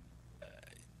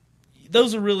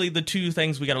those are really the two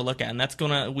things we got to look at,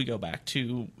 and we go back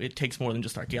to, it takes more than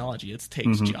just archaeology. It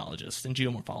takes geologists and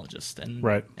geomorphologists,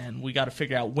 and we got to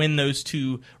figure out when those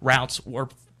two routes were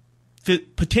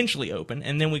potentially open,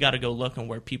 and then we got to go look on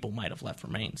where people might have left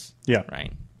remains. Yeah.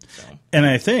 Right. So. And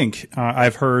I think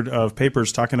I've heard of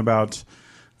papers talking about,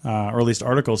 or at least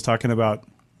articles talking about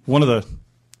one of the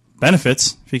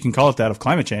benefits, if you can call it that, of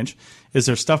climate change is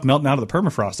there's stuff melting out of the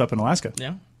permafrost up in Alaska.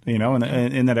 Yeah.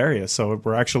 In that area. So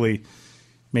we're actually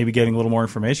maybe getting a little more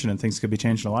information, and things could be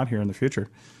changing a lot here in the future.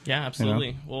 Yeah,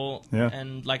 absolutely. Well, Yeah.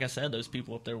 and like I said, those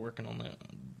people up there working on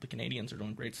the Canadians are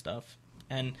doing great stuff.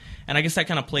 And I guess that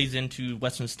kind of plays into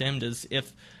Western Stemmed is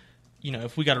if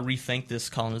we got to rethink this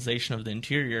colonization of the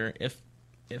interior, if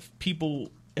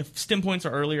stem points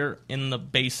are earlier in the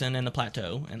basin and the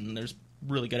plateau, and there's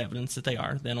really good evidence that they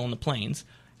are, than on the plains,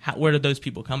 where did those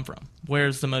people come from?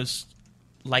 Where's the most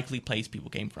likely place people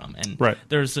came from? And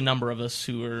there's a number of us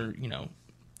who are,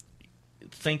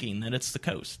 thinking that it's the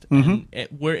coast. Mm-hmm. And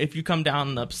if you come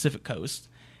down the Pacific coast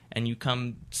and you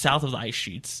come south of the ice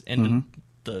sheets into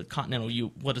the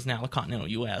what is now the continental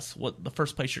U.S., what the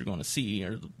first place you're going to see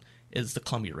is the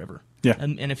Columbia River. Yeah.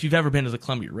 And if you've ever been to the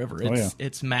Columbia River,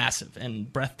 it's massive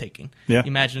and breathtaking. Yeah.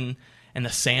 Imagine, and the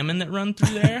salmon that run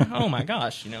through there. Oh my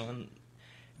gosh, and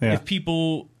if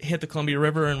people hit the Columbia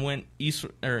River and went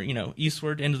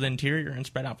eastward into the interior and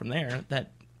spread out from there,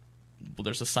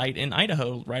 there's a site in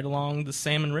Idaho right along the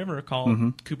Salmon River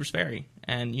called Cooper's Ferry,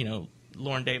 and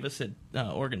Lauren Davis at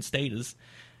Oregon State is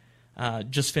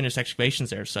just finished excavations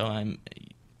there, so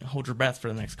hold your breath for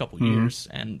the next couple of years.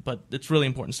 But it's really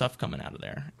important stuff coming out of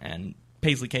there, and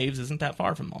Paisley Caves isn't that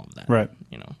far from all of that, right?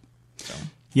 So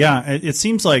yeah, it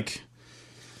seems like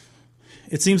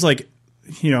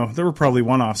there were probably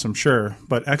one-offs, I'm sure,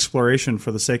 but exploration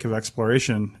for the sake of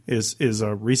exploration is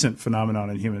a recent phenomenon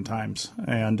in human times,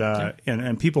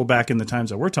 and people back in the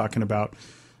times that we're talking about,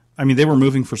 I mean, they were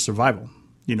moving for survival,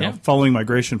 following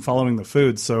migration, following the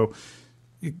food, so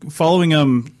following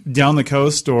them down the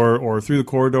coast or through the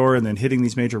corridor and then hitting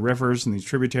these major rivers and these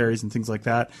tributaries and things like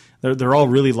that, they're all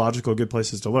really logical, good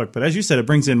places to look. But as you said, it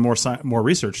brings in more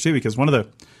research too, because one of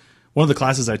the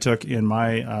classes I took in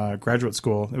my graduate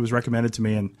school, it was recommended to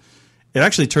me, and it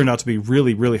actually turned out to be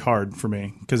really, really hard for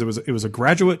me because it was a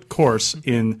graduate course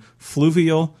in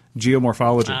fluvial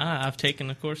geomorphology. I've taken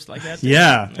a course like that too.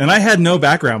 Yeah, and I had no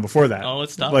background before that. Oh,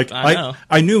 it's tough. Like I know.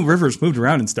 I knew rivers moved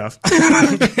around and stuff,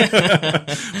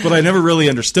 but I never really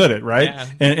understood it, right? Yeah.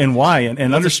 And why?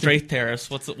 And what's a straight terrace?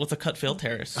 What's a cut fill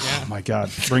terrace? Yeah. Oh my God,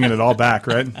 bringing it all back,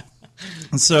 right?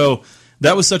 And so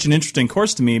that was such an interesting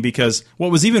course to me because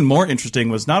what was even more interesting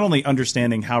was not only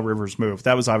understanding how rivers move.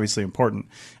 That was obviously important,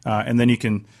 and then you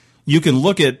can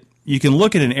look at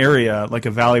an area like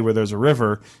a valley where there's a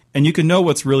river, and you can know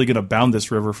what's really going to bound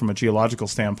this river from a geological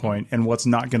standpoint and what's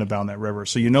not going to bound that river.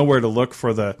 So you know where to look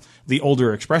for the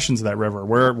older expressions of that river.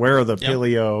 Where are the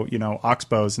paleo,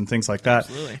 oxbows and things like that.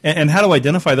 Absolutely. And how to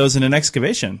identify those in an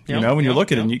excavation. When you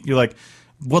look at it, and you're like,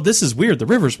 well, this is weird. The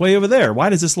river's way over there. Why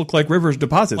does this look like river's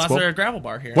deposits? Why is there a gravel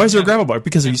bar here? Why is there a gravel bar?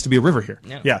 Because there used to be a river here.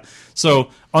 Yeah. So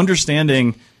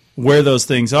understanding where those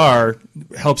things are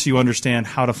helps you understand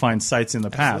how to find sites in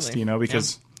the past,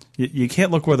 because you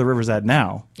can't look where the river's at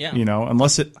now,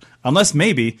 unless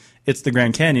maybe it's the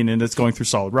Grand Canyon and it's going through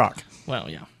solid rock. Well,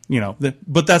 yeah.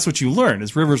 But that's what you learn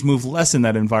is rivers move less in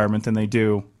that environment than they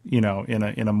do, in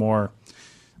a more,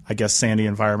 I guess, sandy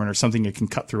environment or something you can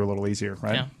cut through a little easier,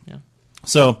 right? Yeah.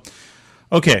 So,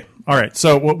 okay, all right.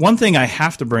 So one thing I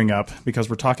have to bring up, because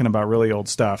we're talking about really old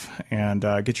stuff, and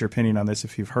get your opinion on this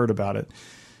if you've heard about it.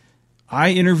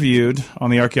 I interviewed on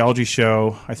the Archaeology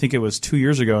show, I think it was 2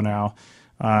 years ago now,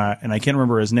 and I can't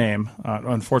remember his name,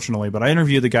 unfortunately, but I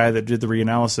interviewed the guy that did the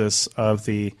reanalysis of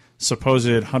the supposed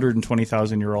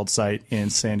 120,000-year-old site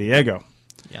in San Diego.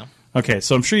 Yeah. Okay,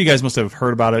 so I'm sure you guys must have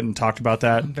heard about it and talked about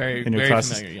that in your very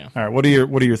classes. Familiar, yeah. All right,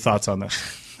 what are your thoughts on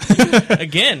this?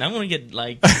 Again, I'm going to get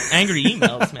angry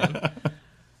emails, man.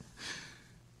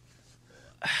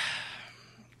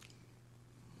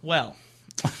 Well,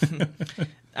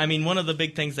 I mean, one of the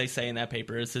big things they say in that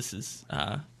paper is this is,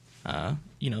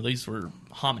 these were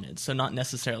hominids, so not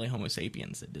necessarily Homo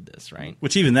sapiens that did this, right?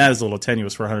 Which even that is a little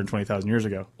tenuous for 120,000 years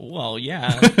ago. Well,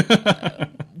 yeah.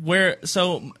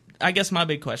 So I guess my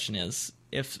big question is,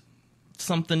 if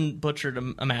something butchered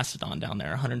a mastodon down there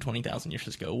 120,000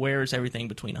 years ago, where's everything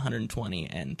between 120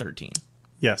 and 13?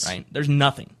 Yes. Right? There's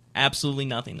nothing. Absolutely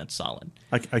nothing that's solid.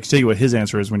 I can tell you what his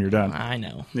answer is when you're done. I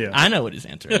know. Yeah. I know what his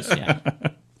answer is,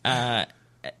 yeah.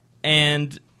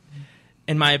 And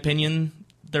in my opinion,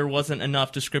 there wasn't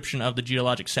enough description of the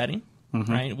geologic setting,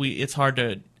 right? It's hard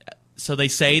to... So they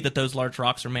say that those large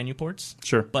rocks are manuports.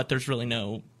 Sure. But there's really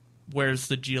no... Where's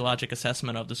the geologic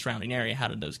assessment of the surrounding area? How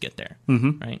did those get there,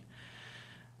 right?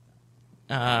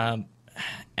 And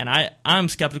I'm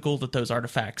skeptical that those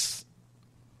artifacts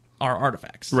are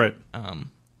artifacts. Right.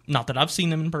 Not that I've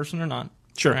seen them in person or not.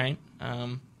 Sure. Right.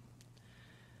 And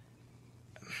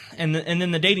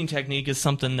then the dating technique is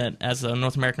something that, as a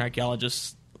North American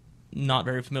archaeologist, not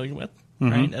very familiar with.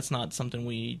 Right, that's not something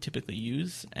we typically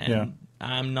use, and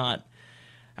I'm not.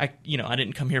 I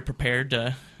didn't come here prepared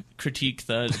to critique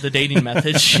the dating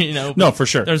methods. No, for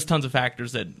sure. There's tons of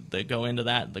factors that go into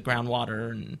that, the groundwater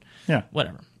and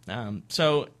whatever.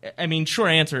 So, I mean,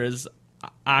 short answer is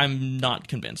I'm not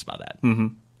convinced by that.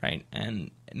 Right,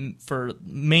 and for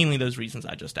mainly those reasons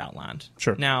I just outlined.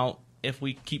 Sure. Now, if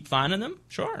we keep finding them,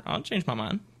 sure, I'll change my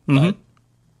mind. But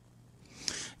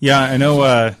yeah, I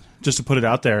know. Just to put it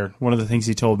out there, one of the things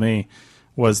he told me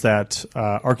was that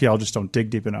archaeologists don't dig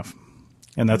deep enough,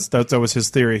 and that was his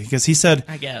theory. Because he said,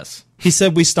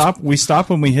 we stop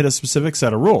when we hit a specific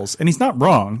set of rules, and he's not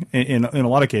wrong in a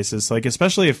lot of cases. Like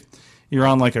especially if you're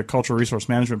on like a cultural resource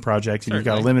management project and you've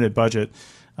got a limited budget.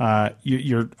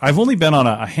 I've only been on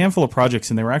a handful of projects,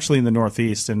 and they were actually in the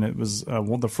Northeast. And it was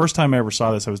the first time I ever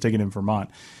saw this. I was digging in Vermont,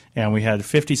 and we had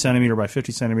 50 centimeter by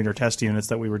 50 centimeter test units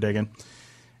that we were digging.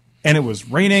 And it was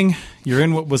raining. You're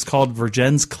in what was called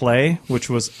Vergennes clay,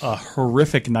 which was a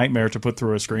horrific nightmare to put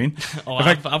through a screen.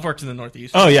 I've worked in the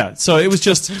Northeast. Oh, yeah. So it was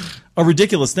just a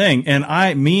ridiculous thing.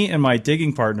 And me and my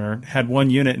digging partner had one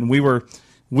unit, and we were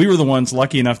the ones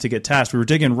lucky enough to get tasked. We were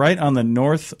digging right on the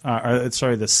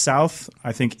the south,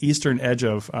 I think, eastern edge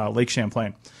of Lake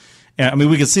Champlain. And, I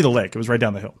mean, we could see the lake. It was right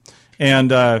down the hill.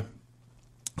 And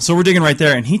so we're digging right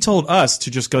there, and he told us to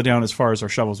just go down as far as our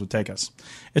shovels would take us.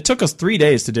 It took us 3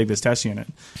 days to dig this test unit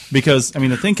because, I mean,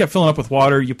 the thing kept filling up with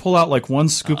water. You pull out like one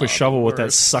scoop of shovel with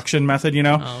that suction method,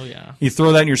 Oh, yeah. You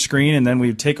throw that in your screen, and then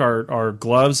we take our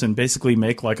gloves and basically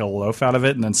make like a loaf out of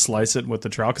it and then slice it with the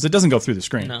trowel because it doesn't go through the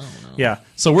screen. No. Yeah.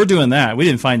 So we're doing that. We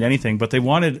didn't find anything, but they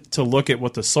wanted to look at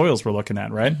what the soils were looking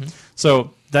at, right?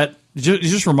 So that it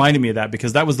just reminded me of that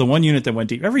because that was the one unit that went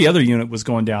deep. Every other unit was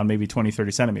going down maybe 20,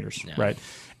 30 centimeters, right?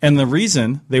 And the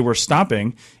reason they were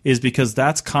stopping is because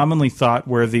that's commonly thought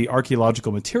where the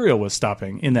archaeological material was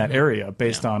stopping in that area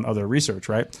based on other research,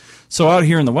 right? So out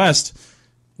here in the West,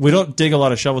 we don't dig a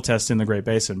lot of shovel tests in the Great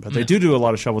Basin, but they do a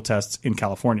lot of shovel tests in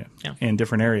California in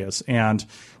different areas. And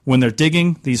when they're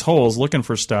digging these holes looking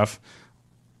for stuff,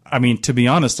 I mean, to be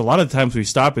honest, a lot of the times we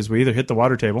stop is we either hit the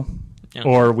water table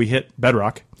or we hit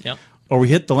bedrock or we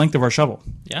hit the length of our shovel.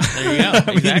 Yeah, there you go.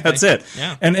 Exactly. I mean, that's it.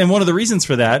 Yeah. And one of the reasons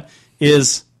for that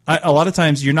is a lot of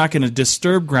times you're not going to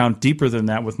disturb ground deeper than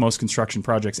that with most construction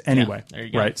projects anyway, there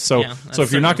you go. right? So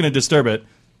if you're not going to disturb it,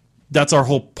 that's our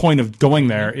whole point of going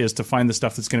there is to find the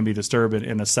stuff that's going to be disturbed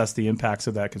and assess the impacts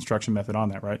of that construction method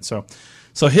on that, right? So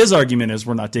his argument is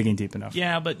we're not digging deep enough.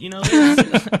 Yeah, but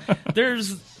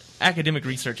there's academic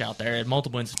research out there at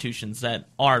multiple institutions that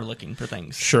are looking for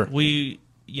things. Sure. We,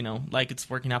 like it's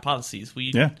working hypotheses.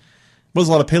 Well, there's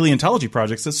a lot of paleontology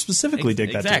projects that specifically dig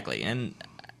that deep. Exactly, and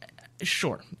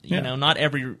sure, not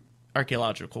every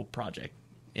archaeological project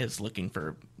is looking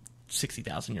for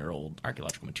 60,000-year-old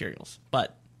archaeological materials,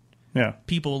 but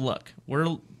people look.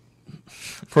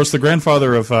 Of course, the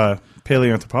grandfather of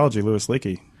paleoanthropology, Louis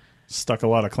Leakey, stuck a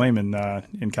lot of claim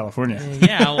in California.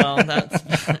 Yeah, well, that's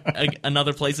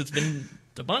another place that's been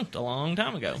debunked a long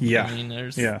time ago. Yeah, I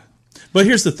mean, But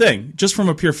here's the thing, just from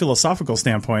a pure philosophical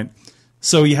standpoint.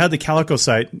 So you had the Calico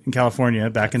site in California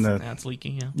that's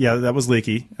Leakey, Yeah, that was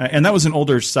Leakey. And that was an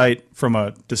older site from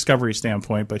a discovery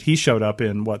standpoint, but he showed up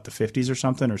in, the 50s or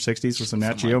something, or 60s with some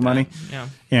Nat Geo money. Yeah.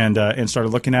 And started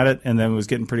looking at it, and then was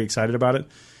getting pretty excited about it.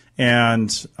 And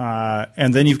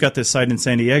then you've got this site in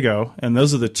San Diego, and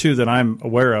those are the two that I'm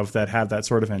aware of that have that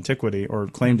sort of antiquity or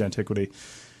claimed antiquity.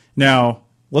 Now,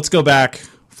 let's go back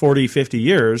 40, 50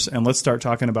 years, and let's start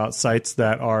talking about sites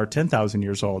that are 10,000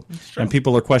 years old. And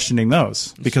people are questioning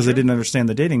those because they didn't understand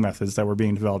the dating methods that were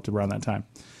being developed around that time.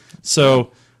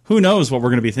 So who knows what we're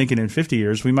going to be thinking in 50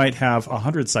 years? We might have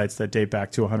 100 sites that date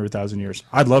back to 100,000 years.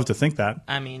 I'd love to think that.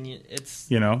 I mean, it's...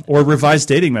 or revised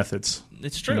dating methods.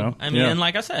 It's true. I mean, and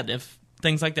like I said, if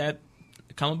things like that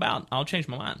come about, I'll change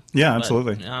my mind. Yeah, but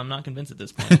absolutely. I'm not convinced at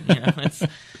this point.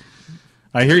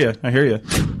 I hear you.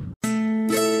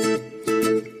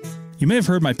 You may have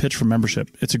heard my pitch for membership.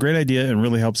 It's a great idea and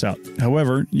really helps out.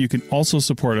 However, you can also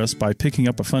support us by picking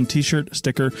up a fun t-shirt,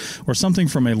 sticker, or something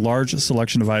from a large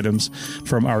selection of items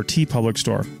from our TeePublic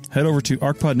store. Head over to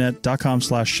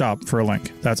arcpodnet.com/shop for a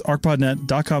link. That's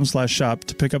arcpodnet.com/shop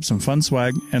to pick up some fun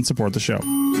swag and support the show.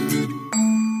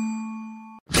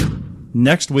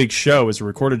 Next week's show is a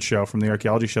recorded show from the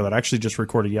Archaeology Show that I actually just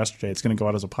recorded yesterday. It's going to go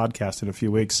out as a podcast in a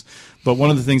few weeks. But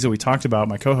one of the things that we talked about,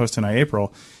 my co-host and I,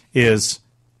 April, is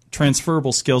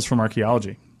transferable skills from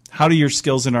archaeology. How do your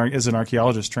skills as an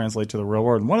archaeologist translate to the real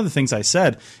world? And one of the things I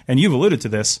said, and you've alluded to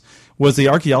this, was the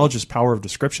archaeologist's power of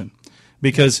description.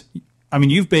 Because, I mean,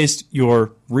 you've based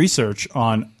your research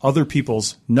on other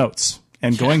people's notes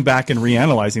and going back and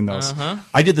reanalyzing those.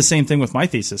 I did the same thing with my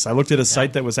thesis. I looked at a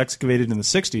site that was excavated in the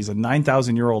 60s, a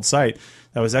 9,000-year-old site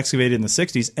that was excavated in the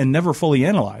 60s and never fully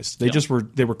analyzed.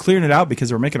 They were clearing it out because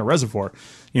they were making a reservoir.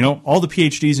 All the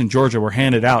PhDs in Georgia were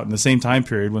handed out in the same time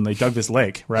period when they dug this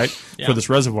lake, right, for this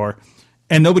reservoir,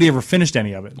 and nobody ever finished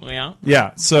any of it.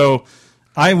 Yeah. So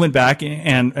I went back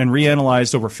and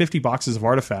reanalyzed over 50 boxes of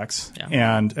artifacts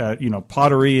and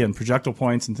pottery and projectile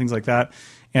points and things like that,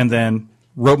 and then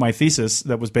wrote my thesis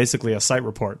that was basically a site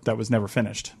report that was never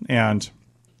finished. And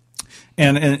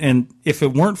if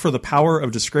it weren't for the power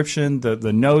of description,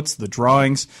 the notes, the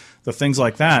drawings, the things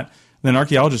like that, then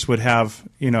archaeologists would have,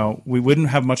 we wouldn't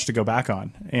have much to go back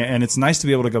on. And it's nice to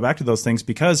be able to go back to those things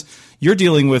because you're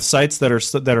dealing with sites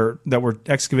that were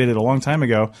excavated a long time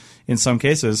ago in some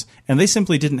cases, and they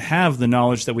simply didn't have the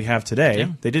knowledge that we have today.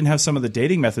 Yeah. They didn't have some of the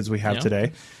dating methods we have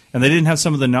today, and they didn't have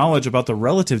some of the knowledge about the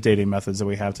relative dating methods that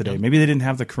we have today. Maybe they didn't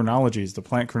have the chronologies, the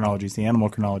plant chronologies, the animal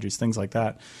chronologies, things like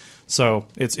that. So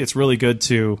it's really good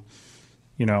to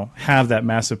have that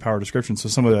massive power description so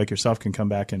somebody like yourself can come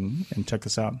back and check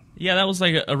this out. Yeah, that was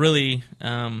like a really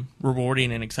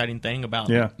rewarding and exciting thing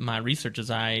about my research as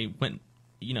I went,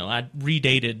 I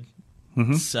redated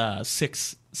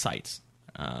 6 sites,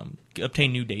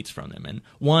 obtained new dates from them. And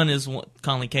one is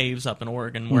Conley Caves up in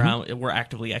Oregon where we're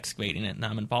actively excavating it and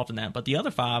I'm involved in that. But the other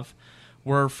 5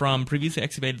 were from previously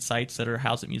excavated sites that are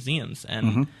housed at museums.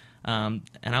 And and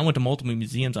I went to multiple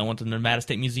museums. I went to the Nevada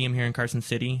State Museum here in Carson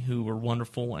City, who were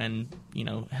wonderful and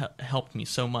helped me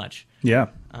so much. Yeah.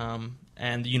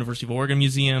 And the University of Oregon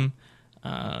Museum,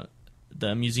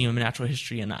 the Museum of Natural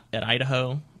History at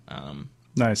Idaho.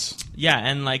 Nice. Yeah,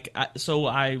 and so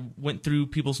I went through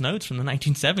people's notes from the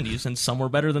 1970s, and some were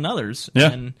better than others.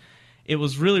 Yeah. And it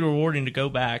was really rewarding to go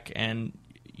back and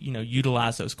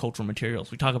utilize those cultural materials.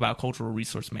 We talk about cultural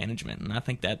resource management, and I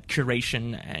think that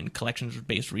curation and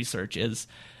collections-based research is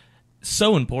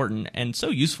so important and so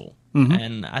useful.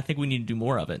 And I think we need to do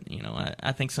more of it.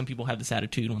 I think some people have this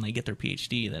attitude when they get their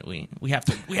PhD that we have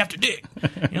to dig.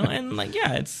 And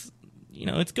it's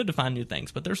good to find new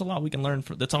things, but there's a lot we can learn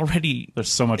that's already there's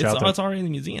so much out there. It's already in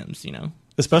the museums.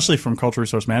 Especially from cultural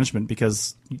resource management,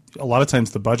 because a lot of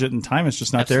times the budget and time is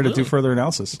just not there to do further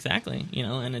analysis. Exactly.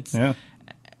 And it's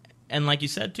And like you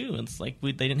said, too, it's like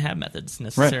they didn't have methods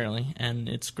necessarily. Right. And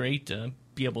it's great to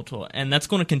be able to, and that's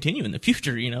going to continue in the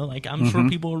future, I'm sure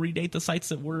people will redate the sites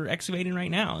that we're excavating right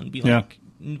now and be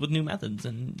with new methods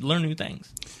and learn new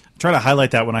things. I try to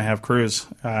highlight that when I have crews.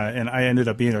 And I ended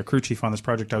up being a crew chief on this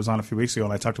project I was on a few weeks ago,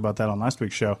 and I talked about that on last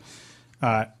week's show.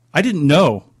 I didn't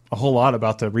know a whole lot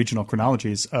about the regional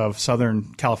chronologies of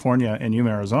Southern California and Yuma,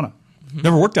 Arizona.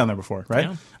 Never worked down there before, right?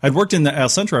 Yeah. I'd worked in the El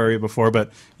Centro area before,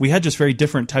 but we had just very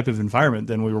different type of environment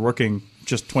than we were working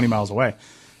just 20 miles away.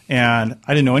 And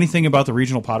I didn't know anything about the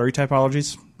regional pottery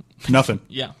typologies. Nothing.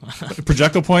 Yeah.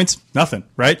 Projectile points, nothing,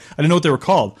 right? I didn't know what they were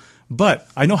called, but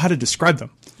I know how to describe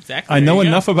them. Exactly. I know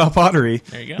enough about pottery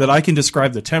that I can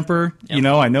describe the temper. Yep.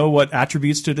 I know what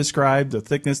attributes to describe, the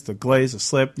thickness, the glaze, the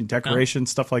slip, the decoration,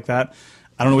 stuff like that.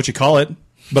 I don't know what you call it,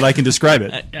 but I can describe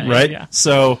it, right? Yeah.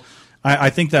 So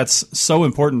I think that's so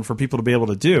important for people to be able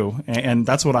to do, and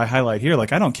that's what I highlight here.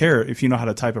 I don't care if you know how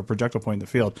to type a projectile point in the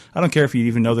field. I don't care if you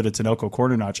even know that it's an Elko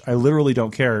quarter notch. I literally don't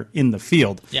care in the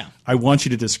field. Yeah. I want you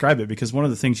to describe it, because one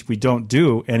of the things we don't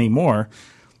do anymore,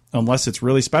 unless it's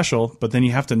really special, but then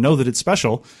you have to know that it's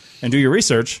special and do your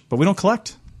research, but we don't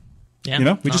collect.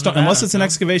 Yeah. We just don't, unless it's an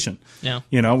excavation. Yeah.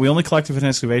 We only collect if it's an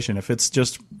excavation. If it's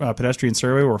just a pedestrian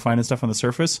survey where we're finding stuff on the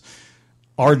surface,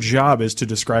 our job is to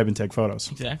describe and take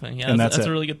photos. Exactly. Yeah, and that's a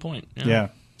really good point. Yeah.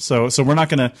 So we're not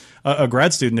going to a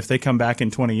grad student, if they come back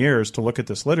in 20 years to look at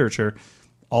this literature,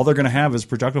 all they're going to have is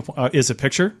is a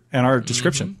picture and our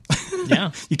description.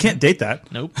 Yeah. You can't date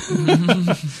that. Nope.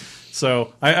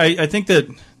 So I think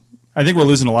we're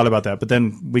losing a lot about that. But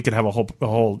then we could have a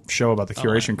whole show about the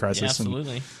curation crisis. Yeah,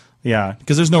 absolutely.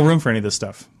 Because there's no room for any of this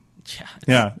stuff.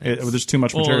 Yeah. There's too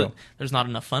much material. There's not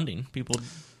enough funding.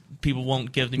 People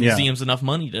won't give the museums enough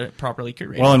money to properly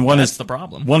curate. Well, and that's the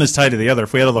problem. One is tied to the other.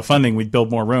 If we had all the funding, we'd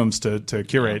build more rooms to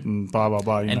curate and blah, blah,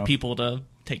 blah. And people to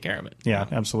take care of it. Yeah,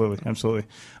 absolutely. All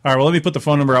right, well, let me put the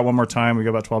phone number out one more time. We got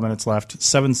about 12 minutes left.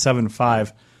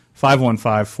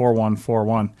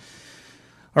 775-515-4141. All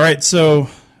right, so,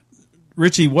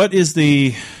 Richie, what is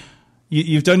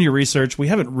you've done your research. We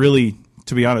haven't really,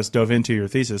 to be honest, dove into your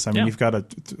thesis. I mean, you've got a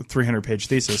 300-page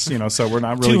thesis, so we're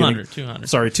not really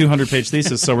 200-page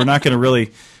thesis, so we're not going to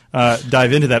really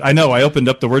dive into that. I know I opened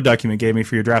up the Word document gave me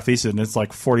for your draft thesis, and it's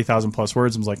like 40,000 plus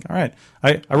words. I was like, all right,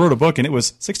 I wrote a book, and it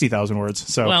was 60,000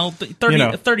 words. So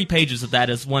 30 pages of that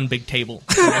is one big table.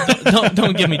 So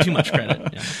don't give me too much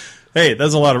credit. Yeah. Hey,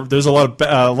 there's a lot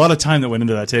of time that went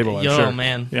into that table. I'm sure.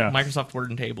 Man, yeah. Microsoft Word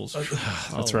and tables.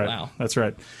 That's right. Wow. That's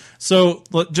right. So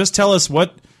just tell us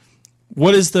what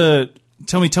is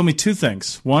tell me two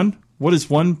things. One, what is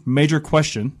one major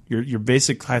question, your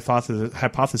basic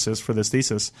hypothesis for this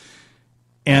thesis,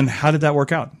 and how did that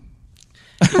work out?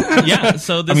 Yeah,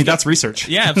 so that's research.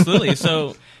 Yeah, absolutely.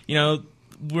 So,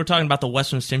 we're talking about the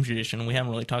Western STEM tradition, and we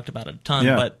haven't really talked about it a ton,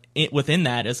 but within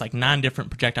that is like 9 different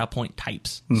projectile point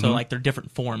types. Mm-hmm. So like they're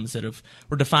different forms that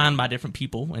were defined by different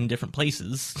people in different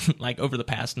places, like over the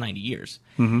past 90 years.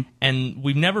 Mm-hmm. And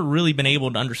we've never really been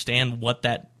able to understand what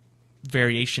that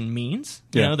variation means.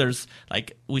 You know, there's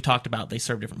like we talked about, they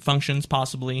serve different functions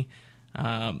possibly.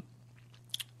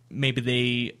 Maybe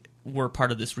they were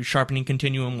part of this resharpening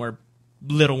continuum where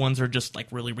little ones are just like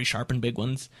really resharpened big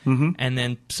ones. Mm-hmm. And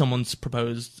then someone's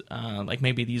proposed like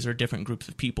maybe these are different groups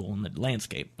of people in the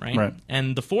landscape, right?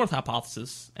 And the fourth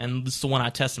hypothesis, and this is the one I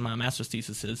tested in my master's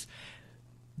thesis, is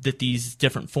that these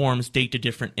different forms date to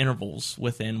different intervals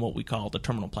within what we call the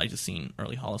terminal Pleistocene,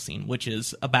 early Holocene, which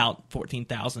is about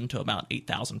 14,000 to about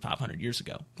 8,500 years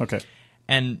ago. Okay.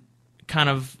 And kind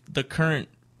of the current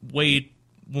way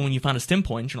when you find a stem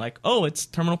point, you're like, oh, it's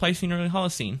terminal Pleistocene, early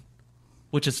Holocene,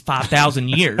 which is 5,000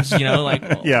 years,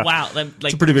 wow.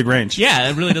 It's a pretty big range. Yeah,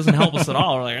 it really doesn't help us at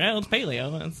all. We're like, it's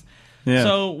paleo.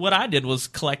 So what I did was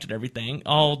collected everything,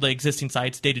 all the existing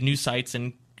sites, dated new sites,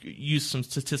 and used some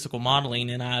statistical modeling,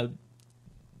 and I,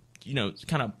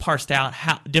 kind of parsed out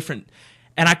how different,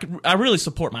 and I really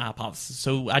support my hypothesis.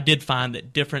 So I did find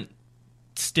that different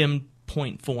stem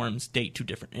point forms date to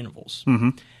different intervals.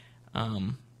 Mm-hmm.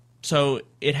 So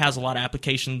it has a lot of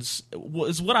applications.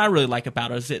 What I really like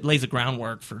about it is it lays a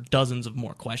groundwork for dozens of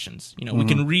more questions.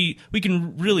 Mm-hmm. we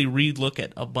can really relook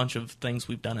at a bunch of things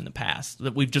we've done in the past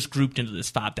that we've just grouped into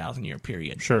this 5,000 year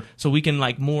period. Sure. So we can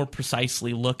like more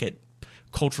precisely look at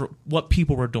culture, what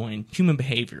people were doing, human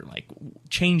behavior, like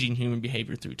changing human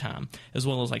behavior through time, as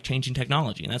well as like changing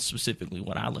technology, and that's specifically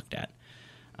what I looked at.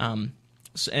 And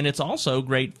it's also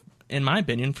great, in my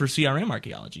opinion, for CRM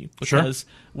archaeology, because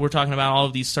we're talking about all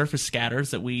of these surface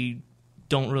scatters that we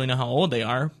don't really know how old they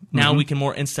are. Now we can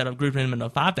instead of grouping them into a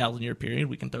 5,000 year period,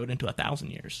 we can throw it into 1,000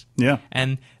 years. Yeah.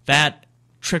 And that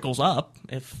trickles up,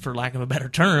 if for lack of a better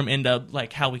term, into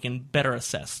like how we can better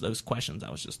assess those questions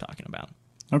I was just talking about.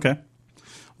 Okay.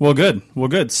 Well,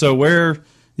 good. So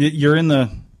you're in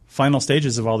the final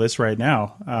stages of all this right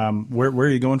now. Where are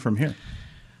you going from here?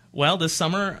 Well, this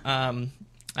summer,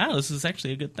 this is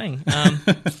actually a good thing.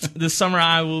 This summer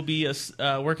I will be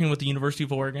working with the University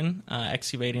of Oregon,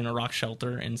 excavating a rock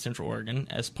shelter in Central Oregon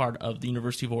as part of the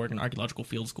University of Oregon Archaeological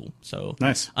Field School. So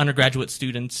nice. Undergraduate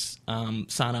students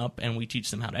sign up, and we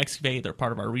teach them how to excavate. They're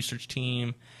part of our research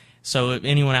team. So if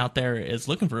anyone out there is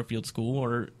looking for a field school,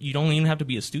 or you don't even have to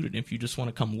be a student if you just want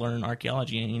to come learn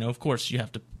archaeology, and of course you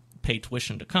have to pay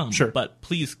tuition to come. Sure. But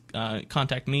please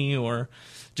contact me or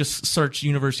just search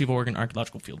University of Oregon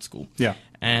Archaeological Field School. Yeah.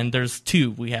 And there's 2.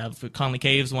 We have Conley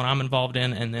Caves, one I'm involved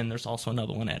in, and then there's also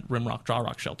another one at Rimrock Draw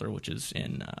Rock Shelter, which is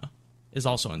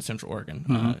also in Central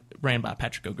Oregon, ran by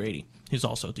Patrick O'Grady, who's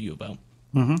also at the U of O.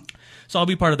 Mm-hmm. So I'll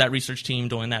be part of that research team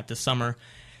doing that this summer.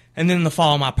 And then in the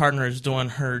fall, my partner is doing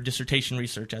her dissertation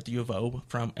research at the U of O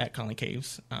at Conley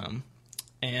Caves.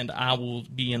 And I will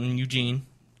be in Eugene,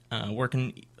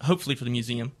 working hopefully for the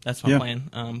museum. That's my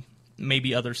plan.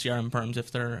 Maybe other CRM firms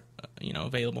if they're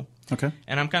available. Okay.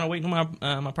 And I'm kind of waiting on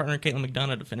my partner Caitlin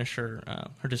McDonough to finish her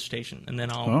dissertation, and then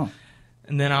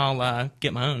I'll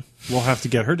get my own. We'll have to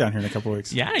get her down here in a couple of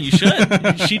weeks. Yeah, you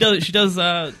should. She does.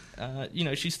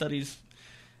 She studies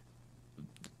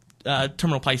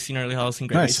terminal Pleistocene, early Holocene,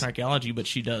 Great Basin archaeology, but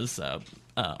she does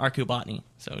archaeobotany.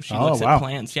 So she looks at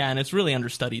plants. Yeah, and it's really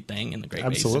understudied thing in the Great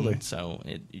Basin. So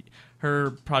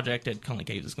her project at Conley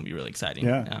Caves is going to be really exciting.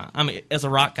 Yeah. As a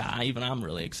rock guy, I'm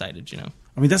really excited,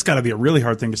 that's got to be a really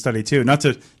hard thing to study, too. Not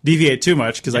to deviate too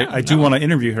much, because I do want to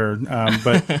interview her,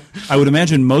 but I would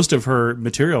imagine most of her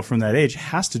material from that age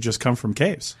has to just come from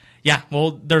caves. Yeah,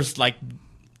 well, there's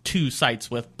 2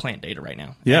 sites with plant data right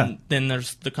now. Yeah. And then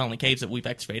there's the Conley Caves that we've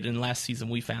excavated, and last season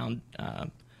we found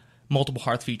multiple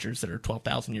hearth features that are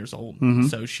 12,000 years old. Mm-hmm.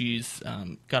 So she's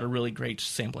got a really great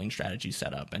sampling strategy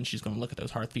set up, and she's going to look at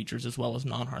those hearth features as well as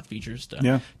non-hearth features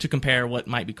to compare what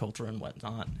might be culture and what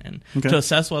not, and to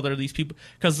assess whether these people,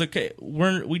 because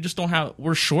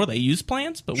we're sure they use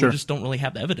plants, but we just don't really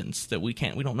have the evidence that we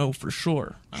don't know for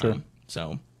sure.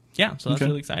 So that's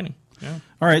really exciting. Yeah.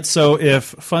 All right. So if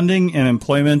funding and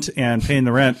employment and paying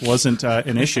the rent wasn't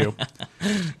an issue,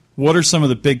 what are some of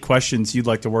the big questions you'd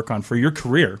like to work on for your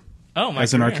career Oh, my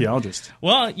as an career. archaeologist?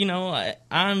 Well,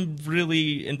 I'm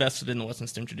really invested in the Western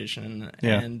STEM tradition,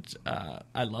 and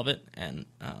I love it, and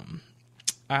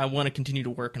I want to continue to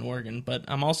work in Oregon, but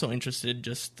I'm also interested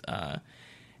just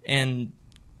in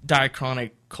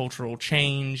diachronic cultural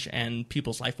change and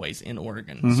people's lifeways in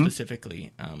Oregon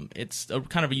specifically. It's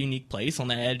kind of a unique place on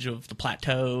the edge of the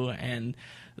plateau and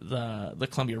the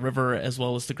Columbia River as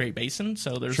well as the Great Basin.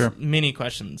 So there's many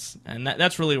questions, and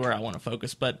that's really where I want to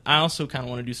focus. But I also kind of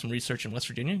want to do some research in West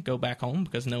Virginia, go back home,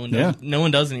 because no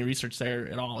one does any research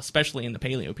there at all, especially in the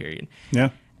Paleo period. Yeah.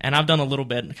 And I've done a little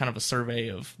bit, kind of a survey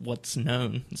of what's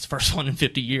known. It's the first one in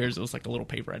 50 years. It was like a little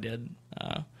paper I did.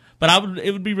 But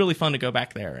it would be really fun to go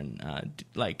back there and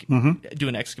do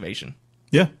an excavation.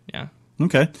 Yeah. Yeah.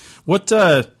 Okay. What?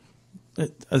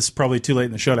 It's probably too late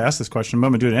in the show to ask this question, but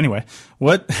I'm gonna do it anyway.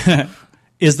 What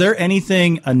is there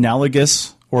anything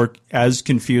analogous or as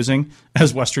confusing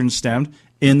as Western STEM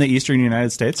in the Eastern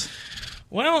United States?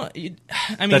 Well, I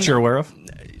mean, that you're aware of.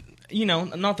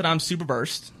 Not that I'm super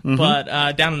versed,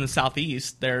 but down in the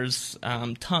Southeast, there's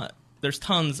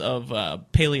tons of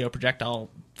paleo projectile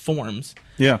forms.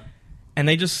 Yeah. And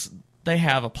they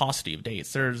have a paucity of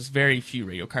dates. There's very few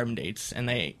radiocarbon dates, and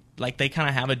they kind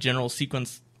of have a general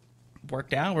sequence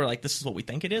worked out where this is what we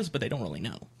think it is, but they don't really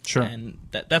know. Sure. And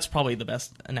that's probably the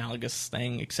best analogous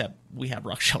thing, except we have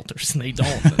rock shelters and they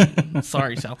don't.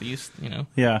 Sorry, Southeast,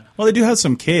 Yeah. Well, they do have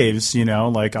some caves,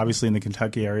 obviously in the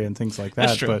Kentucky area and things like that.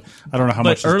 That's true. But I don't know how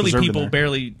much. But early people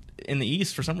barely in the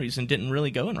East, for some reason, didn't really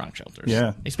go in rock shelters.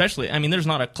 Yeah. Especially, there's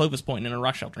not a Clovis point in a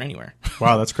rock shelter anywhere.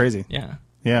 Wow, that's crazy. Yeah.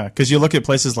 Yeah, because you look at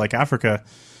places like Africa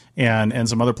and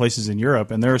some other places in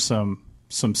Europe, and there are some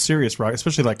serious rock,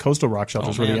 especially like coastal rock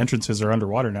shelters where the entrances are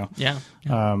underwater now. Yeah.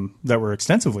 That were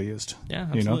extensively used. Yeah,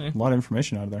 absolutely. A lot of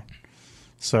information out of there.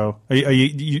 So, do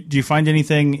you find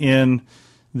anything in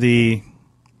the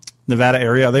Nevada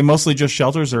area? Are they mostly just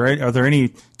shelters, or are there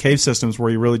any cave systems where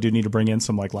you really do need to bring in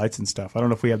some lights and stuff? I don't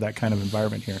know if we have that kind of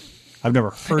environment here. I've never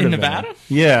heard of Nevada. That.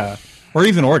 Yeah, or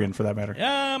even Oregon for that matter.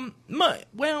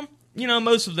 Well.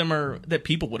 Most of them are that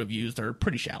people would have used are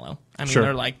pretty shallow.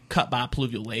 They're cut by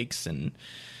pluvial lakes, and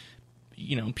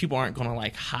people aren't going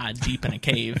to hide deep in a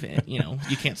cave. And,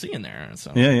 you can't see in there.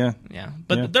 So yeah.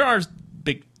 But there are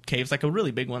big caves. Like a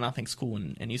really big one, I think, school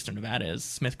in Eastern Nevada is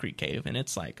Smith Creek Cave, and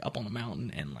it's up on a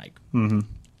mountain and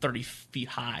 30 feet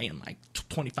high and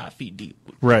 25 feet deep.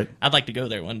 Right. I'd like to go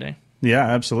there one day. Yeah,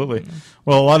 absolutely. Yeah.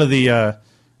 Well, a lot of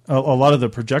the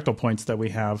projectile points that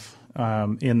we have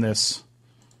in this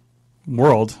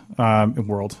world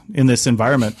in this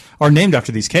environment are named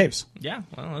after these caves. Yeah,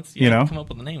 well, let's come up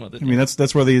with the name of it.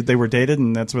 That's where they were dated,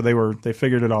 and that's where they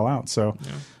figured it all out. So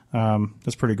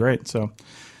that's pretty great. So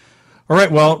all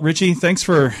right, well, Richie, thanks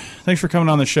for coming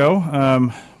on the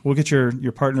show. We'll get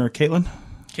your partner Caitlin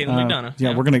McDonough.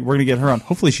 Yeah, we're gonna get her on.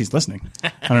 Hopefully, she's listening.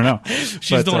 I don't know.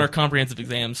 She's doing her comprehensive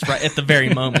exams right at the very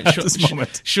moment.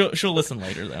 She'll listen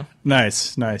later, though.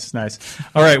 Nice.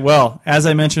 All right. Well, as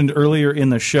I mentioned earlier in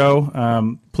the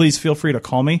show, please feel free to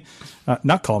call me.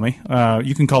 Not call me.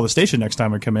 You can call the station next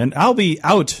time I come in. I'll be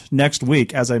out next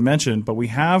week, as I mentioned, but we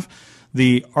have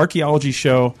the Archaeology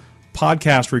Show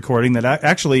podcast recording that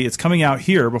actually it's coming out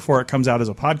here before it comes out as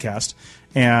a podcast.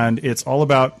 And it's all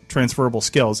about transferable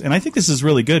skills. And I think this is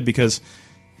really good because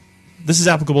this is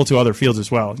applicable to other fields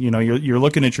as well. You're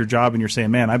looking at your job and you're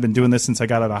saying, man, I've been doing this since I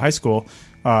got out of high school.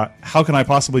 How can I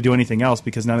possibly do anything else?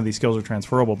 Because none of these skills are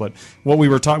transferable. But what we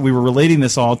were relating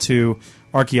this all to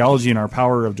archaeology and our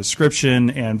power of description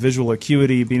and visual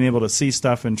acuity, being able to see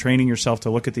stuff and training yourself to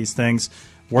look at these things,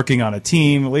 working on a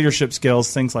team, leadership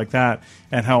skills, things like that,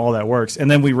 and how all that works.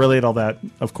 And then we relate all that,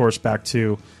 of course, back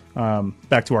to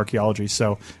archaeology.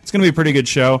 So it's going to be a pretty good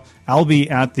show. I'll be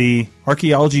at the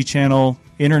Archaeology Channel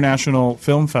International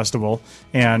Film Festival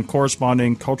and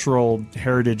corresponding cultural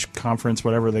heritage conference,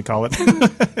 whatever they call it,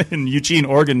 in Eugene,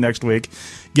 Oregon next week,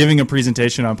 giving a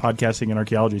presentation on podcasting and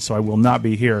archaeology. So I will not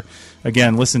be here.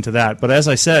 Again, listen to that. But as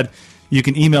I said, you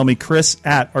can email me, Chris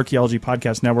at Archaeology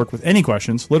Podcast Network, with any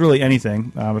questions, literally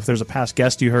anything. If there's a past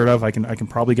guest you heard of, I can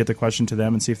probably get the question to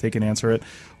them and see if they can answer it,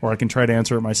 or I can try to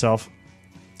answer it myself.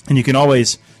 And you can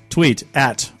always tweet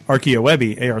at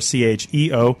ArcheoWebby,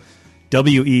 ArcheoWebby,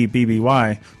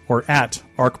 or at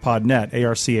ArchPodNet,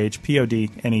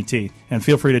 ArchPodNet. And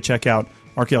feel free to check out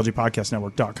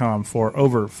ArchaeologyPodcastNetwork.com for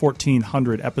over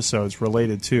 1,400 episodes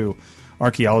related to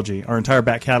archaeology. Our entire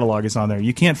back catalog is on there.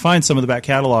 You can't find some of the back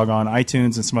catalog on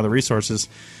iTunes and some other resources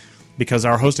because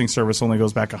our hosting service only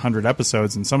goes back 100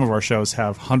 episodes, and some of our shows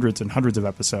have hundreds and hundreds of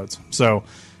episodes. So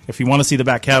if you want to see the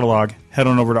back catalog, head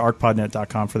on over to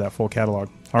ArchPodNet.com for that full catalog.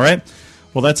 All right?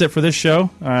 Well, that's it for this show.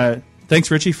 Thanks,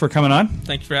 Richie, for coming on.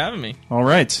 Thanks for having me. All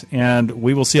right. And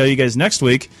we will see all you guys next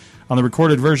week on the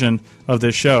recorded version of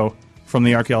this show from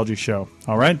the Archaeology Show.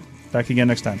 All right. Back again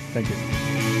next time. Thank you.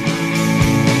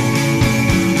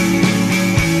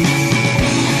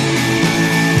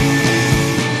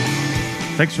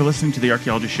 Thanks for listening to the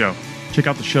Archaeology Show. Check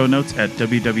out the show notes at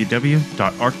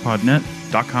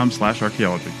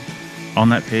www.archpodnet.com/archaeology. On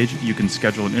that page, you can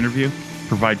schedule an interview,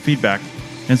 provide feedback,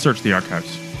 and search the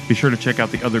archives. Be sure to check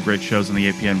out the other great shows on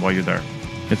the APN while you're there.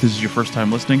 If this is your first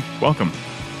time listening, welcome.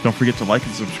 Don't forget to like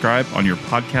and subscribe on your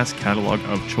podcast catalog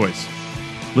of choice.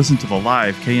 Listen to the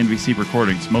live KNVC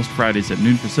recordings most Fridays at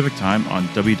noon Pacific time on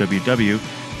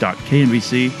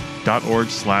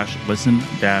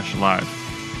www.knvc.org/listen-live.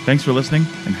 Thanks for listening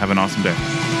and have an awesome day.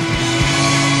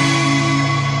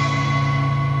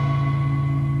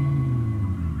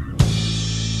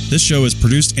 This show is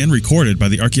produced and recorded by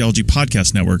the Archaeology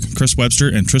Podcast Network, Chris Webster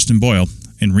and Tristan Boyle,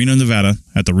 in Reno, Nevada,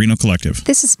 at the Reno Collective.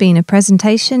 This has been a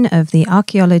presentation of the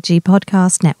Archaeology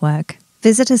Podcast Network.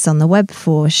 Visit us on the web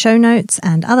for show notes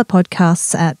and other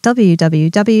podcasts at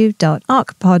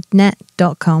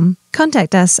www.archpodnet.com.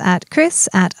 Contact us at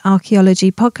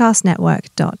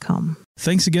chris@archaeologypodcastnetwork.com.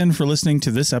 Thanks again for listening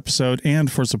to this episode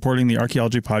and for supporting the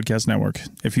Archaeology Podcast Network.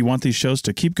 If you want these shows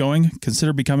to keep going,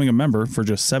 consider becoming a member for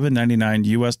just $7.99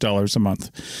 US a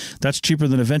month. That's cheaper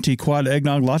than a venti quad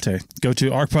eggnog latte. Go to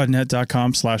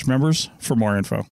archpodnet.com/members for more info.